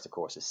 First, of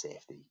course, is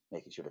safety,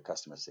 making sure the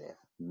customer's safe,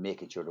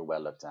 making sure they're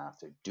well looked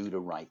after, do the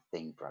right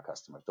thing for our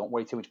customers. Don't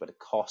worry too much about the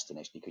cost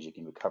initially, because you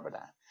can recover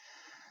that.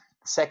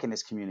 The second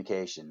is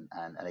communication.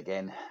 And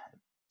again,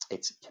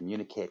 it's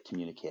communicate.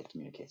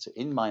 So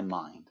in my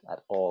mind,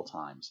 at all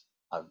times,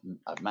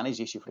 I've managed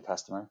the issue for the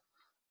customer.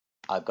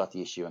 I've got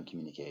the issue on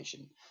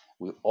communication.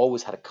 We've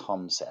always had a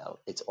comm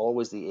cell. It's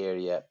always the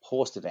area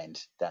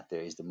post-event that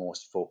there is the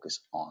most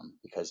focus on,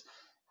 because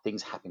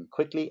things happen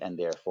quickly, and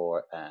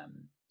therefore,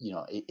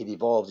 it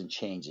evolves and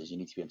changes. You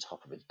need to be on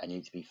top of it, and you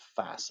need to be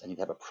fast, and you need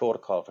to have a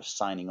protocol for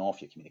signing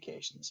off your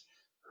communications.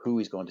 Who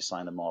is going to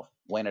sign them off?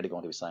 When are they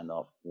going to be signed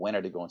off? When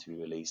are they going to be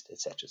released,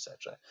 etc.,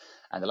 etc.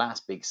 And the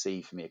last big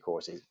C for me, of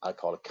course, is I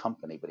call it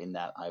company, but in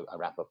that I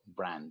wrap up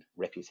brand,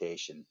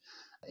 reputation,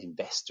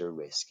 investor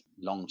risk,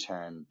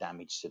 long-term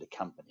damage to the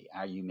company.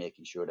 Are you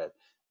making sure that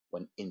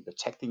when in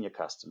protecting your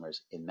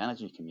customers, in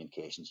managing your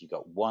communications, you've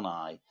got one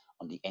eye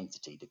on the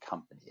entity, the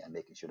company, and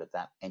making sure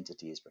that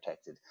entity is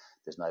protected?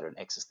 There's neither an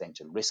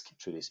existential risk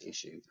through this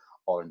issue,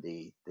 or in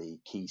the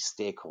key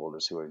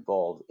stakeholders who are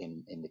involved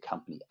in the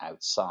company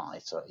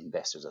outside. So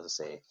investors, as I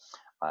say,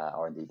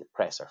 or indeed the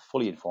press, are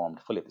fully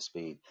informed, fully up to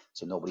speed,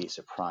 so nobody is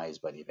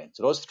surprised by the event.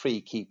 So those 3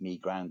 keep me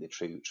grounded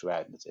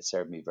throughout, and it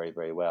served me very,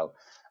 very well.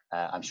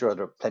 I'm sure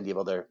there are plenty of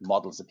other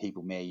models that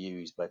people may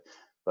use, but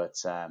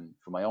from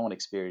my own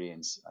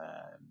experience,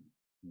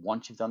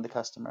 once you've done the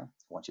customer,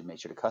 once you've made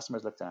sure the customer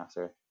is looked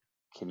after,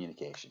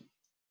 communication.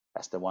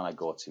 That's the one I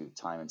go to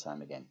time and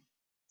time again.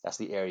 That's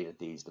the area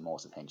that needs the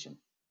most attention.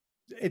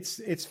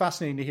 It's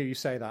fascinating to hear you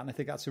say that, and I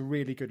think that's a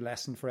really good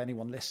lesson for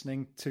anyone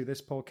listening to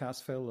this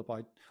podcast, Phil,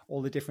 about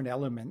all the different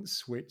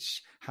elements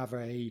which have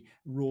a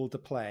role to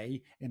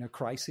play in a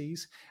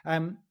crisis.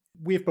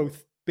 We've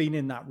both been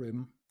in that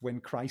room when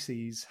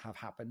crises have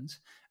happened,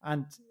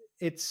 and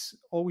it's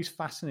always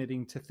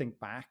fascinating to think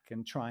back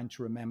and trying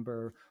to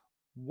remember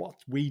what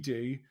we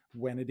do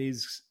when it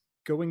is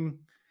going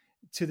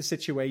to the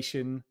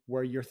situation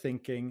where you're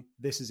thinking,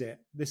 this is it.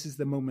 This is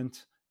the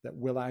moment that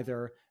will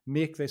either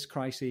make this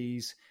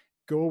crisis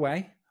go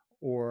away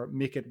or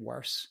make it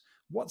worse.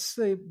 What's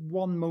the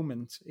one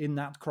moment in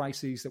that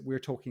crisis that we're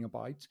talking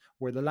about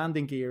where the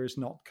landing gear has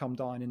not come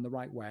down in the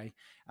right way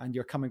and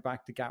you're coming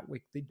back to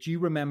Gatwick that you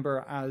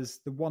remember as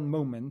the one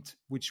moment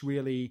which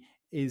really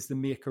is the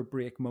make or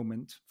break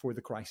moment for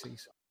the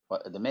crisis?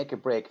 Well, the make or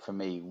break for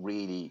me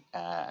really,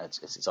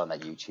 it's on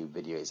that YouTube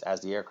video, is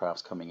as the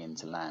aircraft's coming in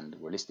to land,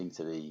 we're listening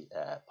to the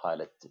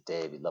pilot,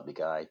 David, lovely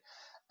guy.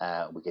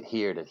 We could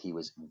hear that he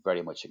was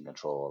very much in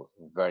control,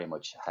 very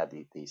much had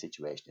the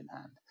situation in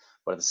hand.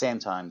 But at the same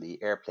time, the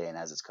airplane,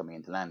 as it's coming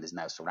into land, is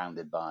now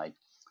surrounded by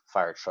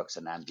fire trucks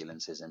and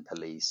ambulances and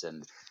police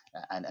and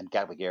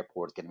Gatwick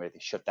Airport getting ready to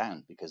shut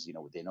down because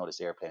they know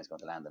this airplane is going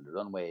to land on the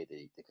runway.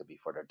 There could be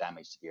further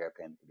damage to the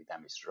airplane, there could be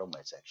damage to the runway,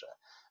 etc.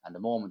 And the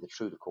moment, the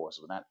truth, of course,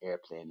 when that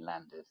airplane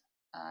landed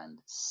and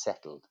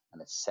settled,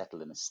 and it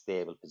settled in a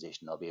stable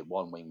position, albeit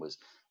one wing was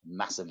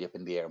massively up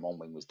in the air and one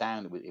wing was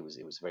down. It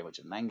was very much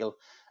at an angle,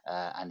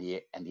 and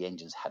the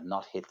engines had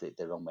not hit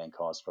the runway and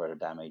caused further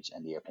damage,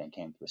 and the airplane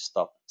came to a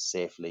stop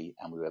safely,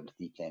 and we were able to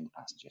deplane the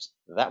passengers.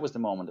 That was the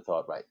moment I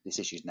thought, right, this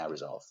issue is now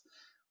resolved.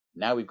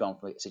 Now we've gone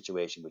from a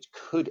situation which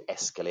could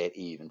escalate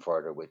even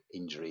further with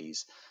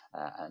injuries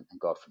and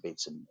God forbid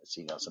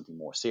something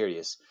more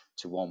serious,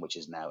 to one which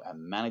is now a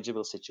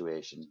manageable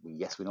situation.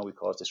 Yes, we know we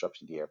caused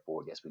disruption to the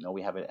airport. Yes, we know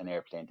we have an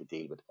airplane to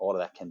deal with. All of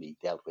that can be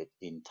dealt with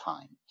in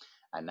time.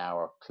 And now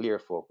our clear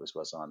focus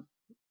was on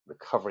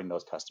recovering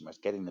those customers,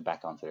 getting them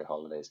back onto their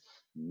holidays,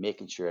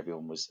 making sure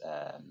everyone was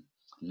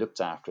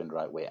looked after in the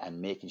right way, and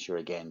making sure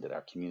again that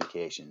our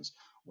communications,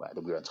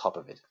 that we were on top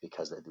of it,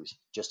 because there was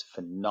just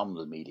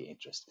phenomenal media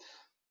interest.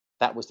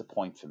 That was the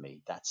point for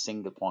me, that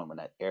single point when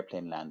that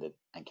airplane landed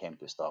and came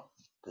to a stop.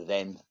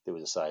 Then there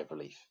was a sigh of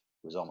relief.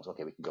 It was almost,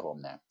 okay, we can go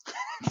home now.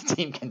 The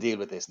team can deal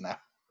with this now.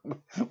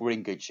 We're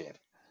in good shape.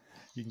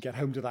 You can get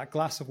home to that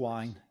glass of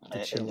wine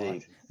to chill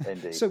out.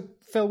 Indeed. So,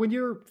 Phil, when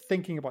you're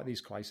thinking about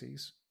these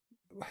crises,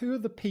 who are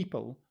the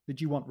people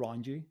that you want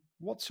around you?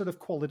 What sort of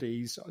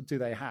qualities do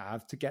they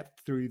have to get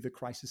through the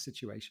crisis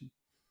situation?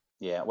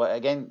 Yeah, well,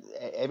 again,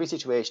 every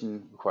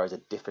situation requires a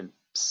different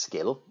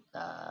skill.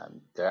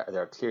 There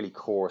are clearly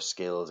core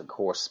skills and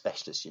core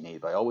specialists you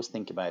need, but I always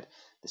think about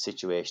the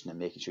situation and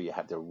making sure you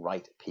have the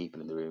right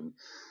people in the room.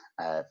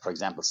 For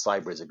example,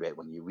 cyber is a great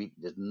one.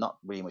 There's not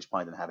really much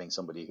point in having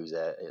somebody who's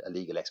a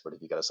legal expert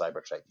if you've got a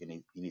cyber threat.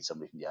 You need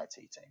somebody from the IT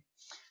team.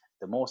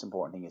 The most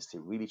important thing is to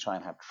really try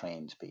and have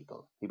trained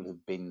people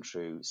who've been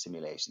through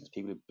simulations,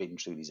 people who've been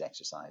through these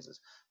exercises,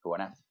 who are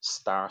not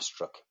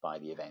starstruck by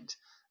the event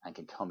and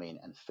can come in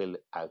and fill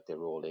out their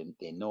role.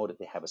 They know that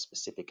they have a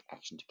specific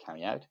action to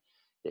carry out.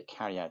 They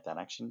carry out that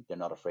action. They're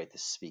not afraid to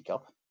speak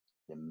up.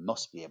 They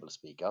must be able to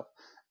speak up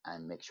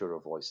and make sure their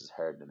voice is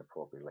heard in an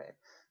appropriate way.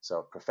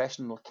 So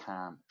professional,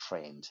 calm,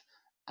 trained,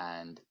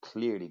 and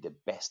clearly the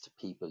best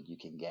people you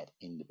can get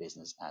in the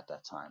business at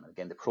that time. And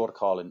again, the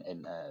protocol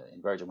in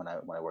Virgin, when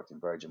I worked in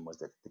Virgin, was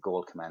that the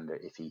goal commander,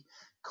 if he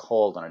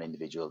called on an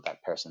individual,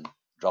 that person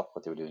dropped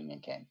what they were doing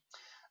and came.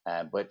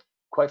 But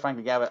quite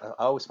frankly, Gavin,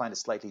 I always find it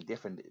slightly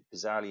different,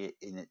 bizarrely,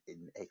 in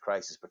a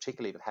crisis,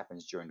 particularly if it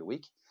happens during the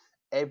week.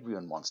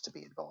 Everyone wants to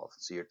be involved.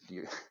 So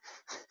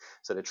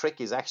so the trick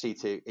is actually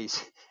to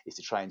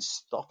try and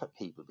stop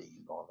people being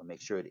involved and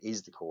make sure it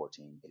is the core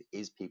team, it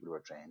is people who are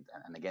trained.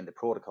 And again, the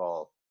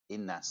protocol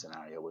in that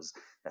scenario was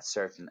that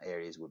certain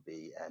areas would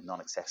be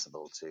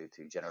non-accessible to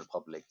general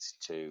public,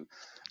 to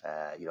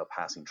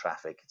passing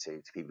traffic,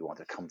 to people who want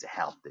to come to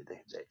help.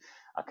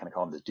 I kind of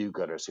call them the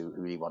do-gooders who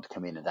really want to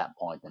come in at that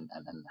point and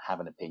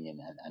have an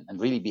opinion and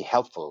really be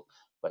helpful,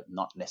 but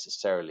not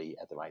necessarily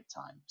at the right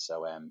time.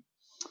 So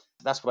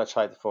that's what I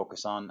try to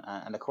focus on.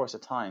 And of course,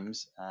 at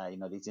times,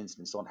 these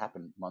incidents don't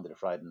happen Monday to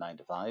Friday, 9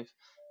 to 5.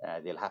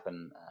 They'll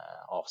happen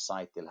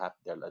off-site. They'll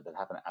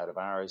happen out of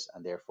hours,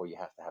 and therefore you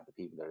have to have the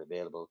people that are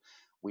available.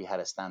 We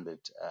had a standard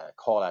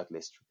call-out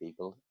list for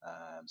people,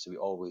 so we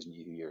always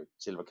knew who your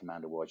silver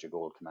commander was, your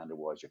gold commander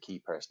was, your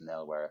key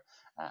personnel were,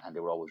 and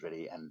they were always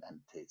ready and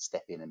to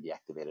step in and be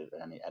activated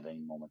at any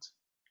moment.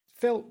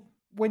 Phil,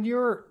 when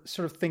you're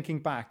sort of thinking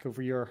back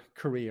over your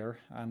career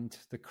and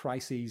the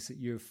crises that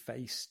you've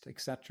faced,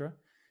 etc.,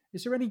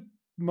 is there any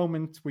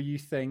moment where you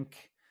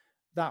think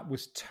that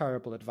was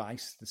terrible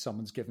advice that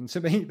someone's given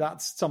to me?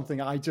 That's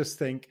something I just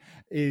think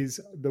is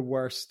the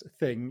worst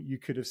thing you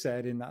could have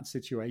said in that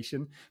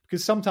situation.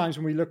 Because sometimes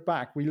when we look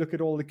back, we look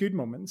at all the good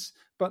moments,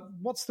 but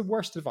what's the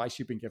worst advice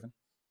you've been given?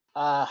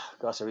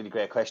 That's a really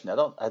great question. I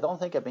don't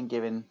think I've been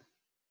given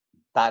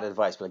bad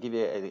advice, but I'll give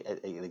you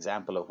an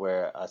example of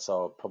where I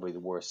saw probably the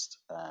worst,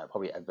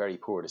 probably a very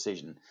poor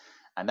decision.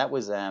 And that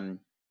was,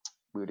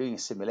 we were doing a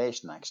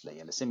simulation actually.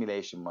 And the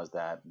simulation was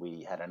that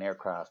we had an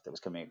aircraft that was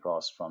coming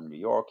across from New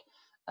York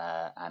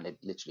and it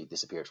literally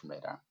disappeared from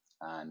radar.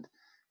 And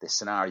the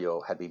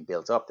scenario had been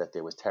built up that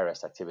there was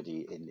terrorist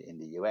activity in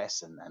the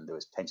US and there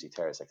was potentially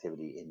terrorist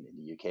activity in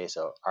the UK.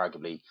 So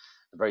arguably,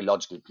 a very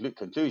logical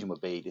conclusion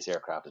would be this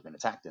aircraft has been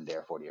attacked and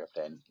therefore the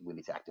airplane, we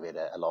need to activate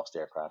a lost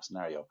aircraft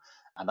scenario.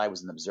 And I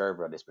was an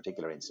observer on this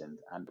particular incident.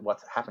 And what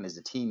happened is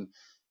the team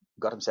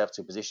got themselves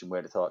to a position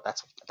where they thought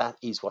that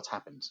is what's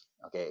happened.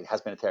 Okay, it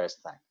has been a terrorist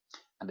attack.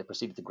 And they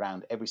proceeded to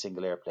ground every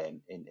single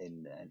airplane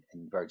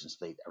in Virgin's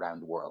fleet around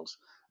the world.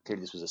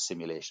 Clearly this was a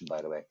simulation,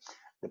 by the way.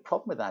 The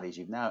problem with that is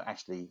you've now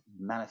actually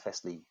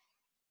manifestly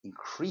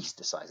increased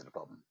the size of the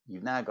problem.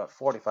 You've now got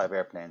 45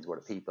 airplanes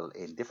worth of people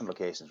in different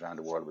locations around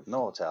the world with no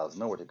hotels,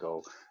 nowhere to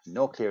go,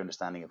 no clear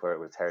understanding of whether it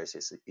was a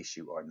terrorist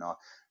issue or not,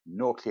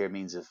 no clear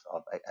means of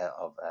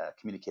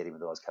communicating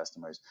with those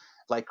customers,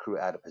 flight crew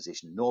out of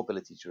position, no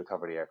ability to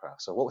recover the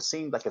aircraft. So what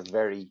seemed like a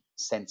very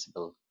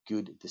sensible,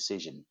 good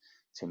decision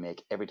to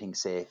make everything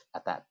safe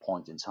at that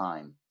point in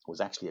time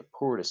was actually a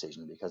poor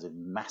decision because it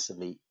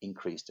massively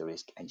increased the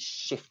risk and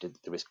shifted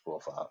the risk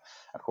profile.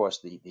 Of course,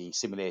 the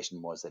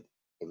simulation was that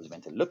it was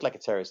meant to look like a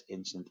terrorist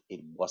incident.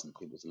 It wasn't.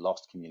 It was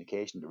lost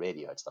communication. The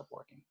radio had stopped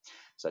working.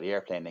 So the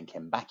airplane then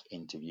came back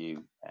into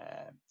view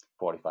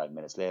 45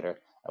 minutes later,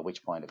 at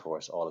which point, of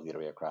course, all of the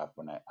other aircraft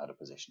were now out of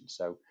position.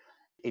 So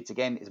it's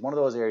one of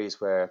those areas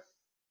where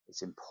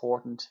it's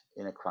important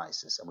in a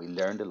crisis, and we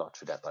learned a lot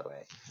through that, by the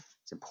way.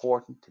 It's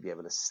important to be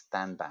able to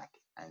stand back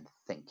and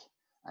think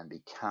and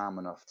be calm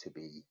enough to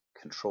be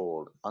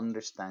controlled,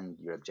 understand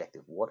your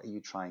objective. What are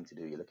you trying to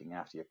do? You're looking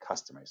after your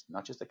customers,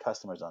 not just the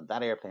customers on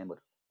that airplane, but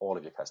all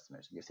of your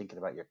customers. You're thinking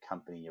about your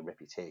company, your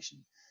reputation.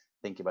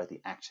 Think about the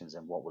actions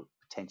and what will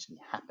potentially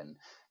happen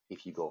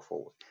if you go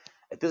forward.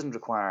 It doesn't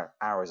require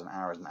hours and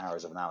hours and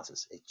hours of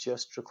analysis. It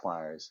just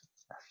requires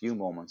a few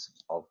moments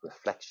of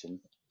reflection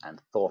and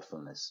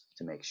thoughtfulness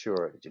to make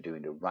sure that you're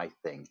doing the right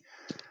thing.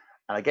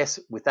 And I guess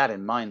with that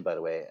in mind, by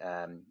the way,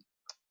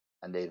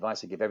 and the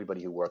advice I give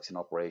everybody who works in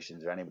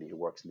operations or anybody who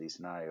works in these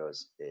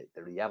scenarios,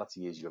 the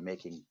reality is you're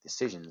making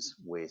decisions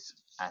with,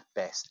 at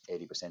best,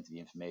 80% of the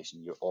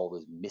information. You're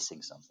always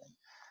missing something.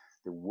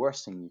 The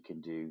worst thing you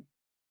can do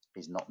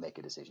is not make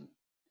a decision.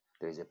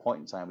 There is a point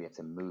in time we have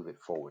to move it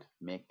forward,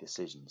 make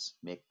decisions,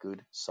 make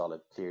good,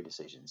 solid, clear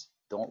decisions.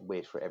 Don't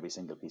wait for every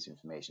single piece of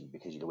information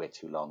because you'll wait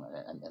too long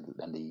and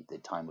the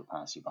time will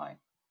pass you by.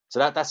 So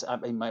that's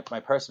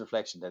my personal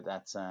reflection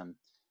that's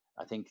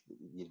I think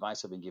the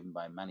advice I've been given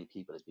by many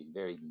people has been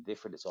very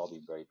different. It's all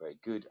been very, very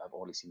good. I've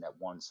only seen that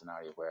one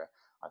scenario where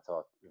I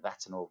thought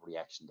that's an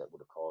overreaction that would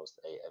have caused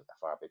a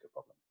far bigger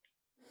problem.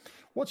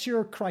 What's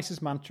your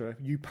crisis mantra,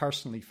 you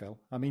personally, Phil?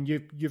 I mean,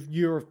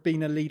 you've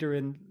been a leader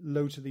in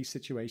loads of these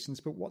situations,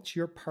 but what's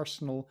your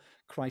personal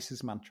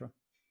crisis mantra?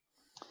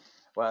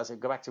 Well, as I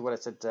go back to what I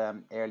said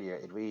earlier,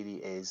 it really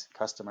is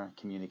customer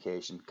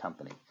communication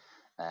company.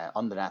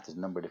 Under that, there's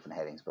a number of different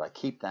headings, but I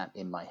keep that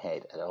in my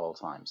head at all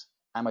times.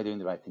 Am I doing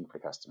the right thing for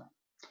the customer?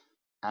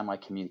 Am I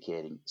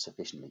communicating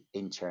sufficiently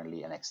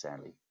internally and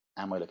externally?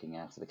 Am I looking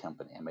after the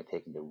company? Am I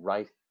taking the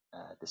right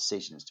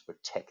decisions to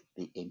protect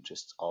the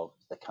interests of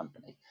the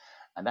company?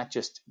 And that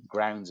just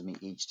grounds me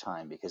each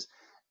time because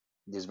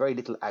there's very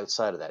little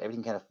outside of that.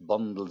 Everything kind of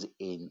bundles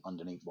in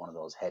underneath one of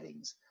those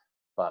headings.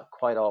 But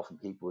quite often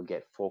people will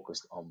get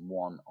focused on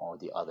one or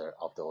the other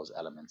of those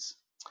elements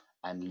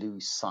and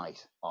lose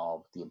sight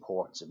of the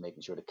importance of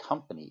making sure the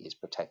company is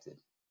protected.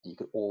 You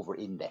could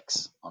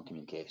over-index on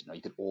communication, or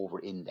you could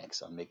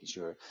over-index on making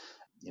sure,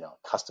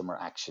 customer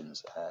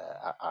actions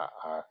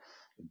are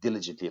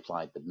diligently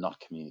applied but not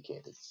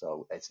communicated.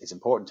 So it's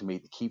important to me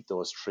to keep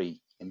those three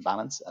in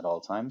balance at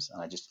all times,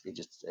 and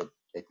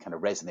it kind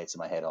of resonates in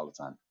my head all the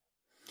time.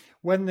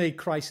 When the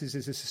crisis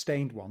is a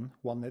sustained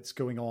one that's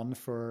going on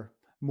for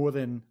more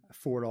than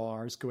 4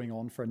 hours, going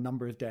on for a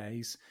number of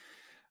days,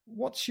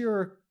 what's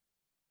your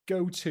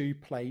go-to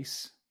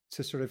place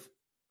to sort of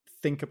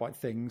think about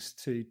things,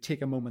 to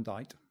take a moment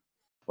out?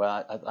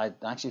 Well, I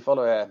actually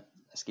follow a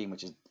scheme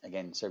which is,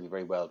 again, served me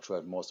very well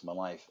throughout most of my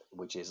life,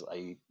 which is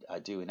I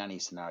do in any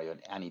scenario,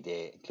 any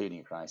day, including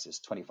a crisis,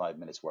 25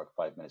 minutes work,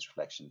 5 minutes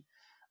reflection.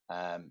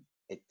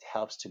 It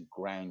helps to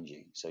ground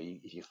you. So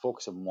if you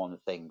focus on one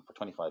thing for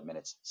 25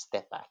 minutes,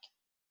 step back,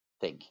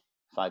 think,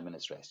 5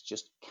 minutes rest,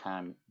 just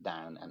calm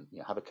down and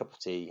have a cup of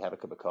tea, have a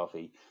cup of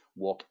coffee,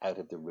 walk out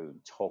of the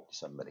room, talk to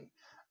somebody.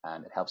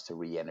 And it helps to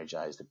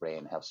re-energize the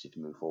brain, helps you to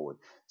move forward.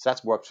 So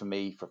that's worked for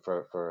me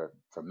for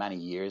many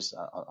years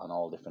on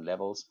all different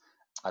levels.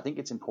 I think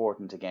it's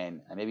important,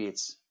 again, and maybe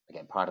it's,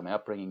 again, part of my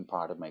upbringing,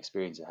 part of my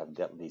experience of having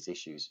dealt with these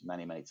issues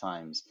many, many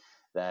times,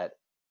 that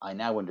I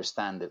now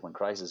understand that when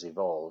crises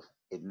evolve,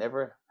 it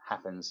never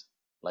happens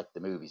like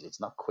the movies.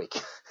 It's not quick.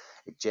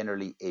 It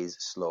generally is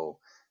slow.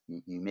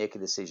 You make a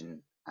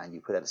decision and you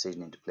put that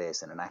decision into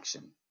place in an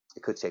action.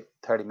 It could take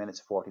 30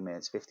 minutes, 40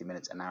 minutes, 50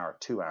 minutes, an hour,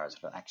 2 hours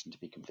for that action to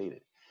be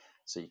completed.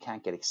 So you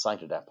can't get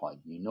excited at that point.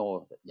 You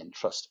know and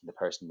trust the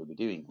person will be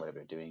doing whatever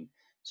they're doing.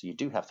 So you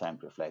do have time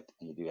to reflect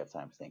and you do have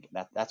time to think.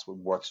 And that's what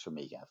works for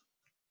me, Gav.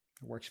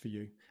 It works for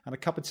you. And a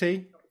cup of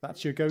tea,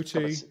 that's your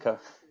go-to?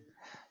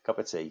 Cup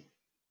of tea.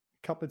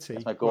 Cup of tea.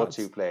 That's my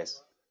go-to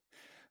place.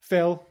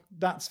 Phil,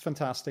 that's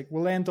fantastic.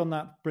 We'll end on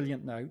that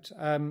brilliant note.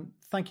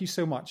 Thank you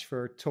so much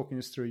for talking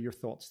us through your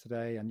thoughts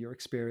today and your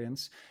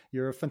experience.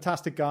 You're a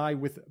fantastic guy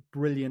with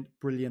brilliant,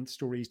 brilliant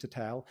stories to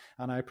tell.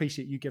 And I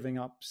appreciate you giving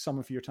up some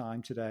of your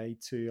time today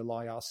to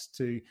allow us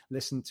to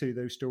listen to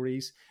those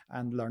stories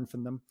and learn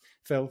from them.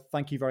 Phil,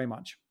 thank you very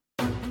much.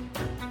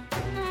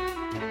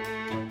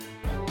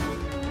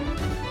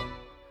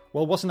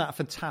 Well, wasn't that a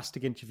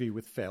fantastic interview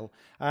with Phil?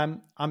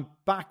 I'm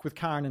back with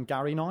Karen and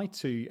Gary now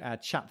to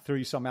chat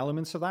through some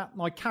elements of that.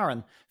 Now,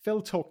 Karen,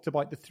 Phil talked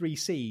about the 3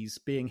 C's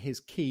being his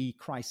key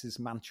crisis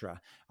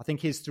mantra. I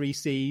think his 3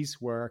 C's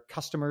were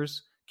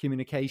customers,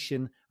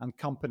 communication, and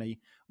company.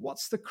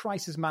 What's the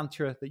crisis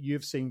mantra that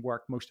you've seen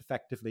work most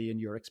effectively in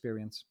your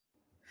experience?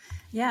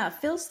 Yeah,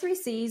 Phil's 3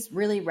 C's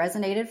really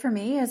resonated for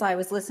me as I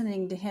was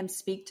listening to him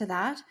speak to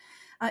that.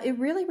 It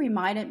really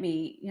reminded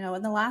me,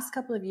 in the last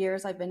couple of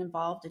years, I've been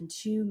involved in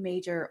 2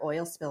 major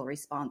oil spill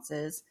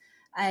responses.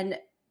 And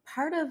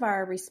part of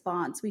our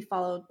response, we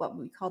followed what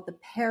we called the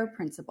PAIR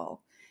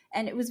principle.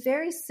 And it was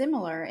very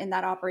similar in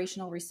that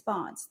operational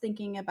response,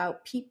 thinking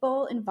about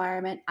people,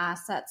 environment,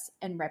 assets,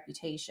 and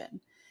reputation.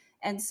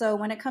 And so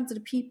when it comes to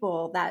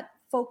people, that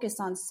focus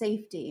on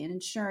safety and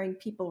ensuring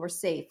people were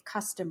safe,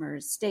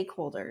 customers,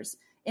 stakeholders,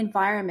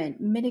 environment,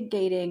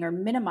 mitigating or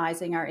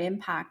minimizing our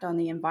impact on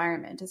the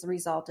environment as a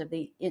result of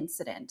the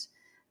incident,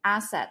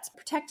 assets,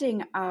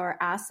 protecting our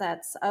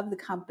assets of the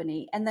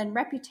company, and then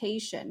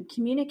reputation,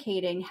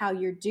 communicating how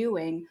you're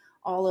doing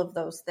all of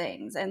those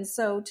things. And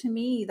so to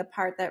me, the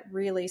part that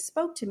really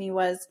spoke to me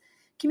was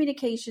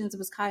communications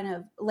was kind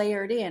of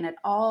layered in at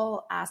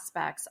all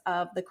aspects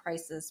of the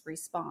crisis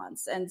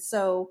response. And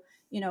so,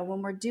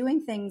 when we're doing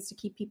things to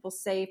keep people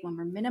safe, when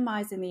we're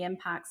minimizing the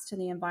impacts to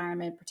the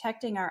environment,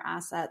 protecting our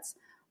assets,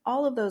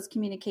 all of those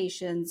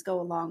communications go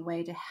a long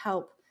way to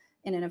help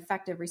in an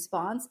effective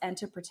response and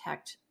to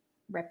protect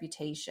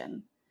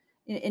reputation.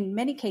 In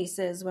many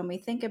cases, when we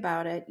think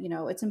about it,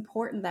 it's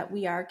important that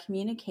we are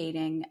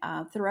communicating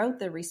throughout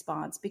the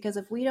response, because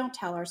if we don't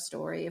tell our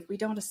story, if we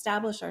don't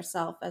establish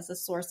ourselves as a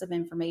source of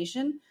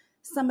information,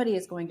 somebody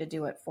is going to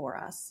do it for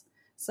us.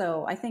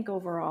 So I think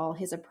overall,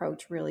 his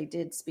approach really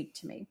did speak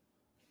to me.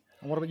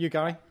 And what about you,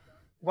 Gary?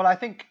 Well, I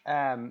think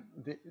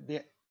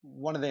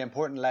one of the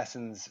important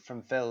lessons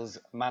from Phil's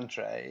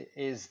mantra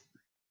is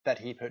that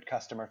he put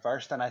customer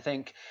first. And I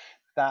think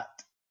that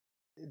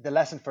the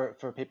lesson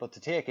for people to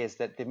take is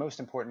that the most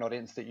important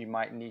audience that you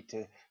might need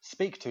to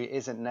speak to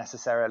isn't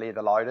necessarily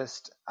the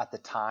loudest at the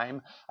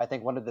time. I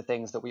think one of the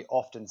things that we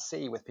often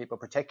see with people,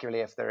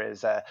 particularly if there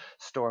is a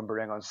storm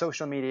brewing on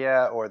social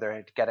media or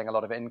they're getting a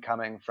lot of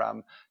incoming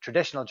from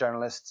traditional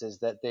journalists, is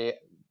that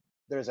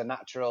there's a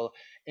natural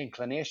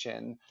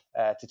inclination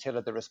to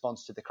tailor the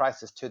response to the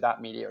crisis to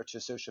that media or to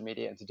social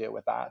media and to deal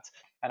with that.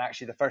 And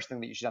actually, the first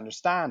thing that you should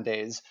understand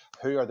is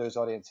who are those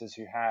audiences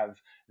who have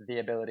the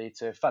ability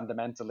to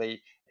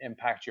fundamentally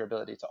impact your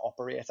ability to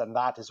operate. And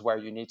that is where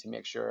you need to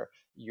make sure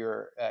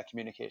your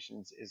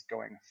communications is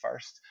going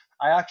first.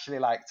 I actually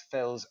liked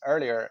Phil's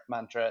earlier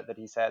mantra that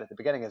he said at the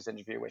beginning of his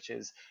interview, which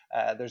is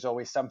there's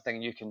always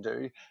something you can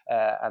do,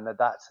 and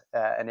that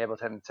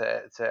enabled him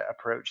to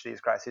approach these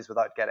crises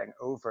without getting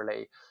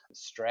overly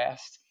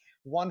stressed.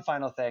 One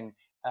final thing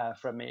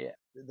from me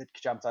that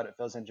jumped out at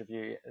Phil's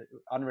interview,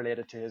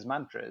 unrelated to his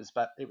mantras,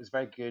 but it was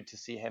very good to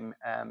see him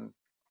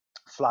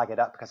flag it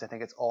up, because I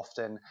think it's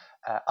often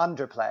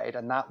underplayed,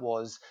 and that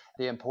was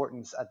the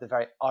importance at the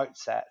very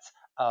outset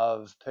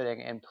of putting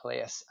in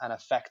place an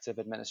effective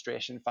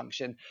administration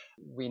function.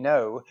 We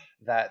know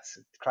that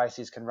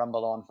crises can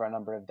rumble on for a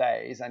number of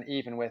days, and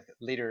even with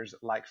leaders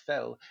like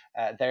Phil,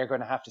 they're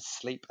going to have to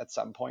sleep at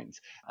some point,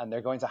 and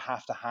they're going to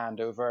have to hand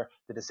over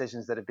the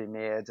decisions that have been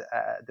made,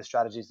 the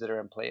strategies that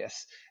are in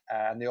place,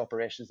 and the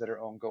operations that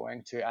are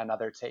ongoing to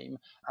another team.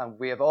 And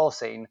we have all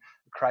seen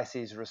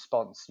crisis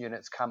response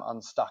units come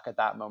unstuck at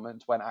that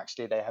moment when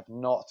actually they have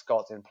not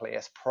got in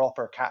place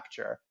proper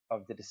capture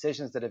of the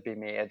decisions that have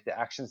been made, the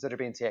actions that are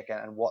being taken,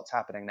 and what's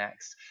happening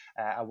next.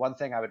 And one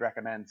thing I would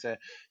recommend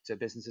to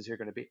businesses who are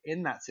going to be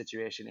in that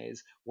situation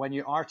is, when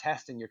you are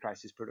testing your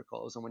crisis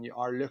protocols and when you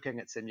are looking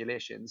at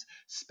simulations,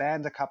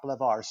 spend a couple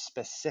of hours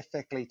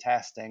specifically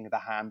testing the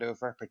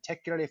handover,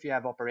 particularly if you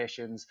have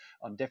operations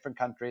on different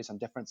countries on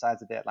different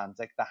sides of the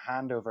Atlantic. The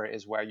handover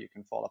is where you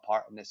can fall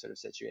apart in this sort of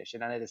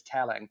situation. And it is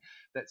telling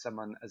that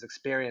someone as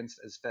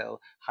experienced as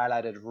Phil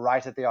highlighted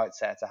right at the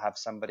outset to have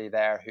somebody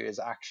there who is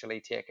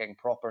actually taking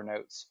proper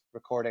notes,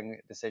 recording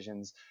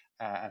decisions,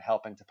 and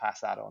helping to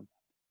pass that on.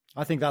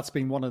 I think that's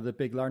been one of the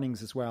big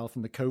learnings as well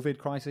from the COVID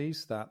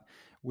crises, that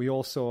we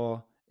all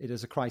saw it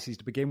as a crisis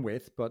to begin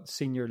with, but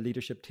senior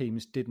leadership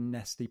teams didn't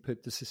necessarily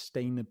put the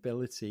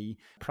sustainability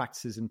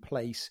practices in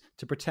place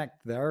to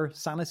protect their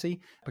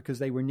sanity, because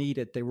they were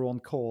needed. They were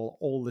on call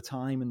all the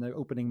time in the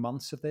opening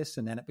months of this,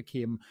 and then it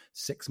became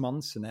 6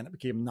 months, and then it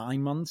became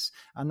 9 months,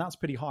 and that's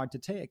pretty hard to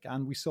take.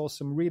 And we saw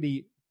some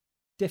really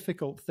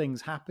difficult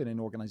things happen in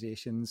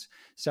organizations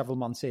several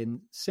months in,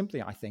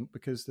 simply, I think,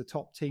 because the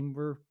top team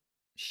were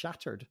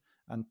shattered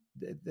and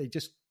they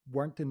just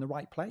weren't in the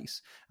right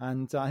place.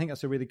 And I think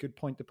that's a really good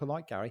point to pull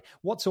out, Gary.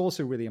 What's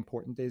also really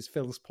important is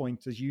Phil's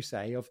point, as you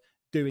say, of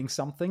doing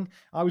something.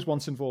 I was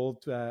once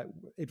involved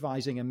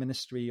advising a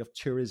ministry of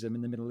tourism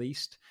in the Middle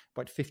East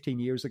about 15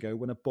 years ago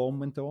when a bomb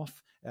went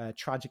off,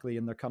 tragically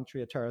in their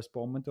country, a terrorist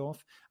bomb went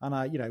off.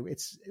 And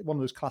it's one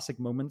of those classic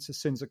moments. As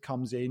soon as it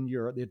comes in,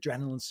 the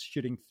adrenaline's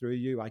shooting through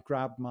you. I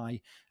grabbed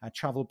my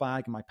travel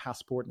bag and my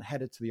passport and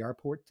headed to the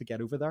airport to get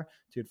over there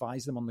to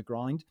advise them on the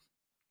ground.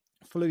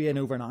 Flew in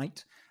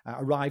overnight,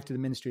 arrived to the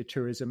Ministry of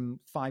Tourism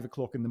 5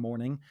 o'clock in the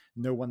morning,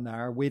 no one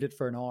there, waited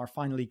for an hour,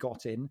 finally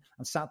got in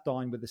and sat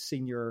down with the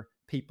senior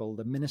people,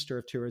 the Minister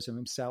of Tourism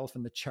himself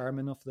and the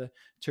chairman of the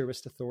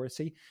Tourist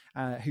Authority,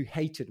 who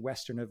hated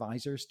Western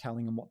advisors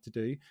telling him what to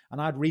do.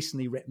 And I'd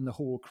recently written the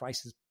whole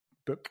crisis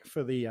book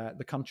for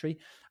the country.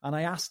 And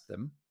I asked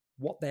them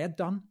what they had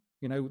done.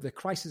 The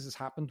crisis has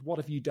happened. What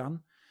have you done?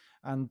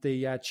 And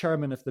the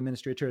chairman of the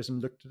Ministry of Tourism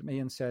looked at me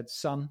and said,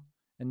 "Son,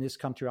 in this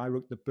country, I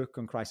wrote the book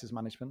on crisis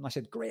management." And I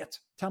said, "Great,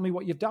 tell me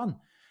what you've done."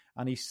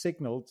 and he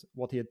signaled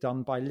what he had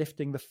done by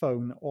lifting the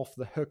phone off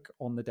the hook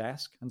on the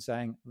desk and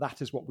saying, that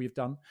is what we've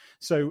done.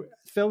 So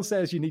Phil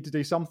says you need to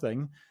do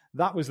something.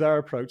 That was their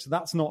approach.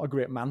 That's not a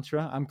great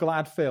mantra. I'm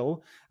glad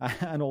Phil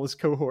and all his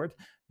cohort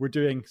were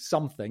doing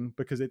something,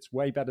 because it's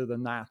way better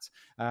than that.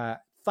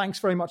 Thanks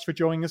very much for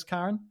joining us,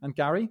 Karen and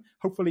Gary.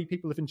 Hopefully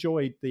people have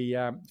enjoyed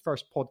the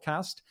first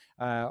podcast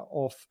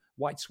of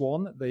White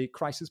Swan, the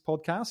Crisis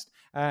podcast,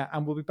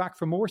 and we'll be back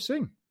for more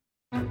soon.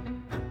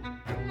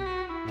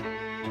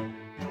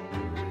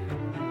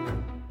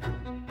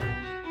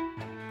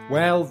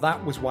 Well,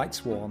 that was White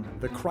Swan,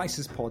 the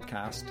Crisis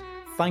podcast.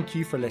 Thank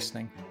you for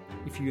listening.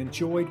 If you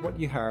enjoyed what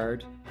you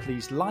heard,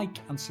 please like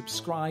and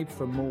subscribe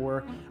for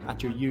more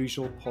at your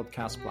usual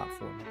podcast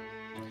platform.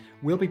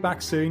 We'll be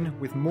back soon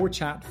with more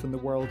chat from the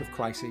world of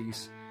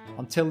crises.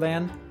 Until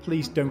then,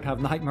 please don't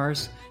have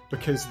nightmares,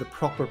 because the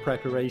proper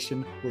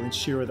preparation will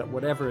ensure that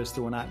whatever is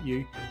thrown at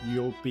you,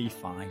 you'll be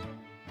fine.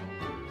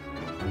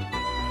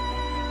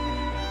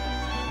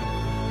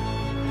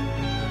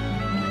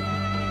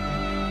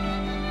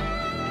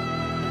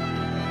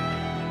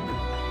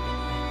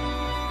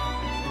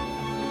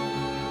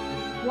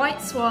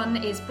 White Swan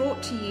is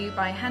brought to you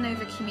by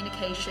Hanover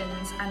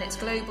Communications and its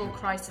Global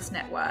Crisis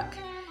Network.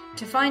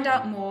 To find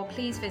out more,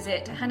 please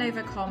visit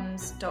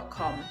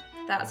hanovercoms.com.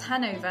 That's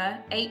Hanover,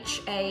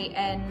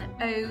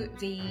 HANOVER,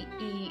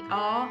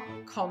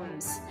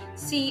 comms,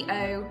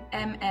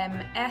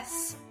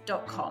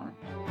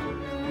 COMMS.com.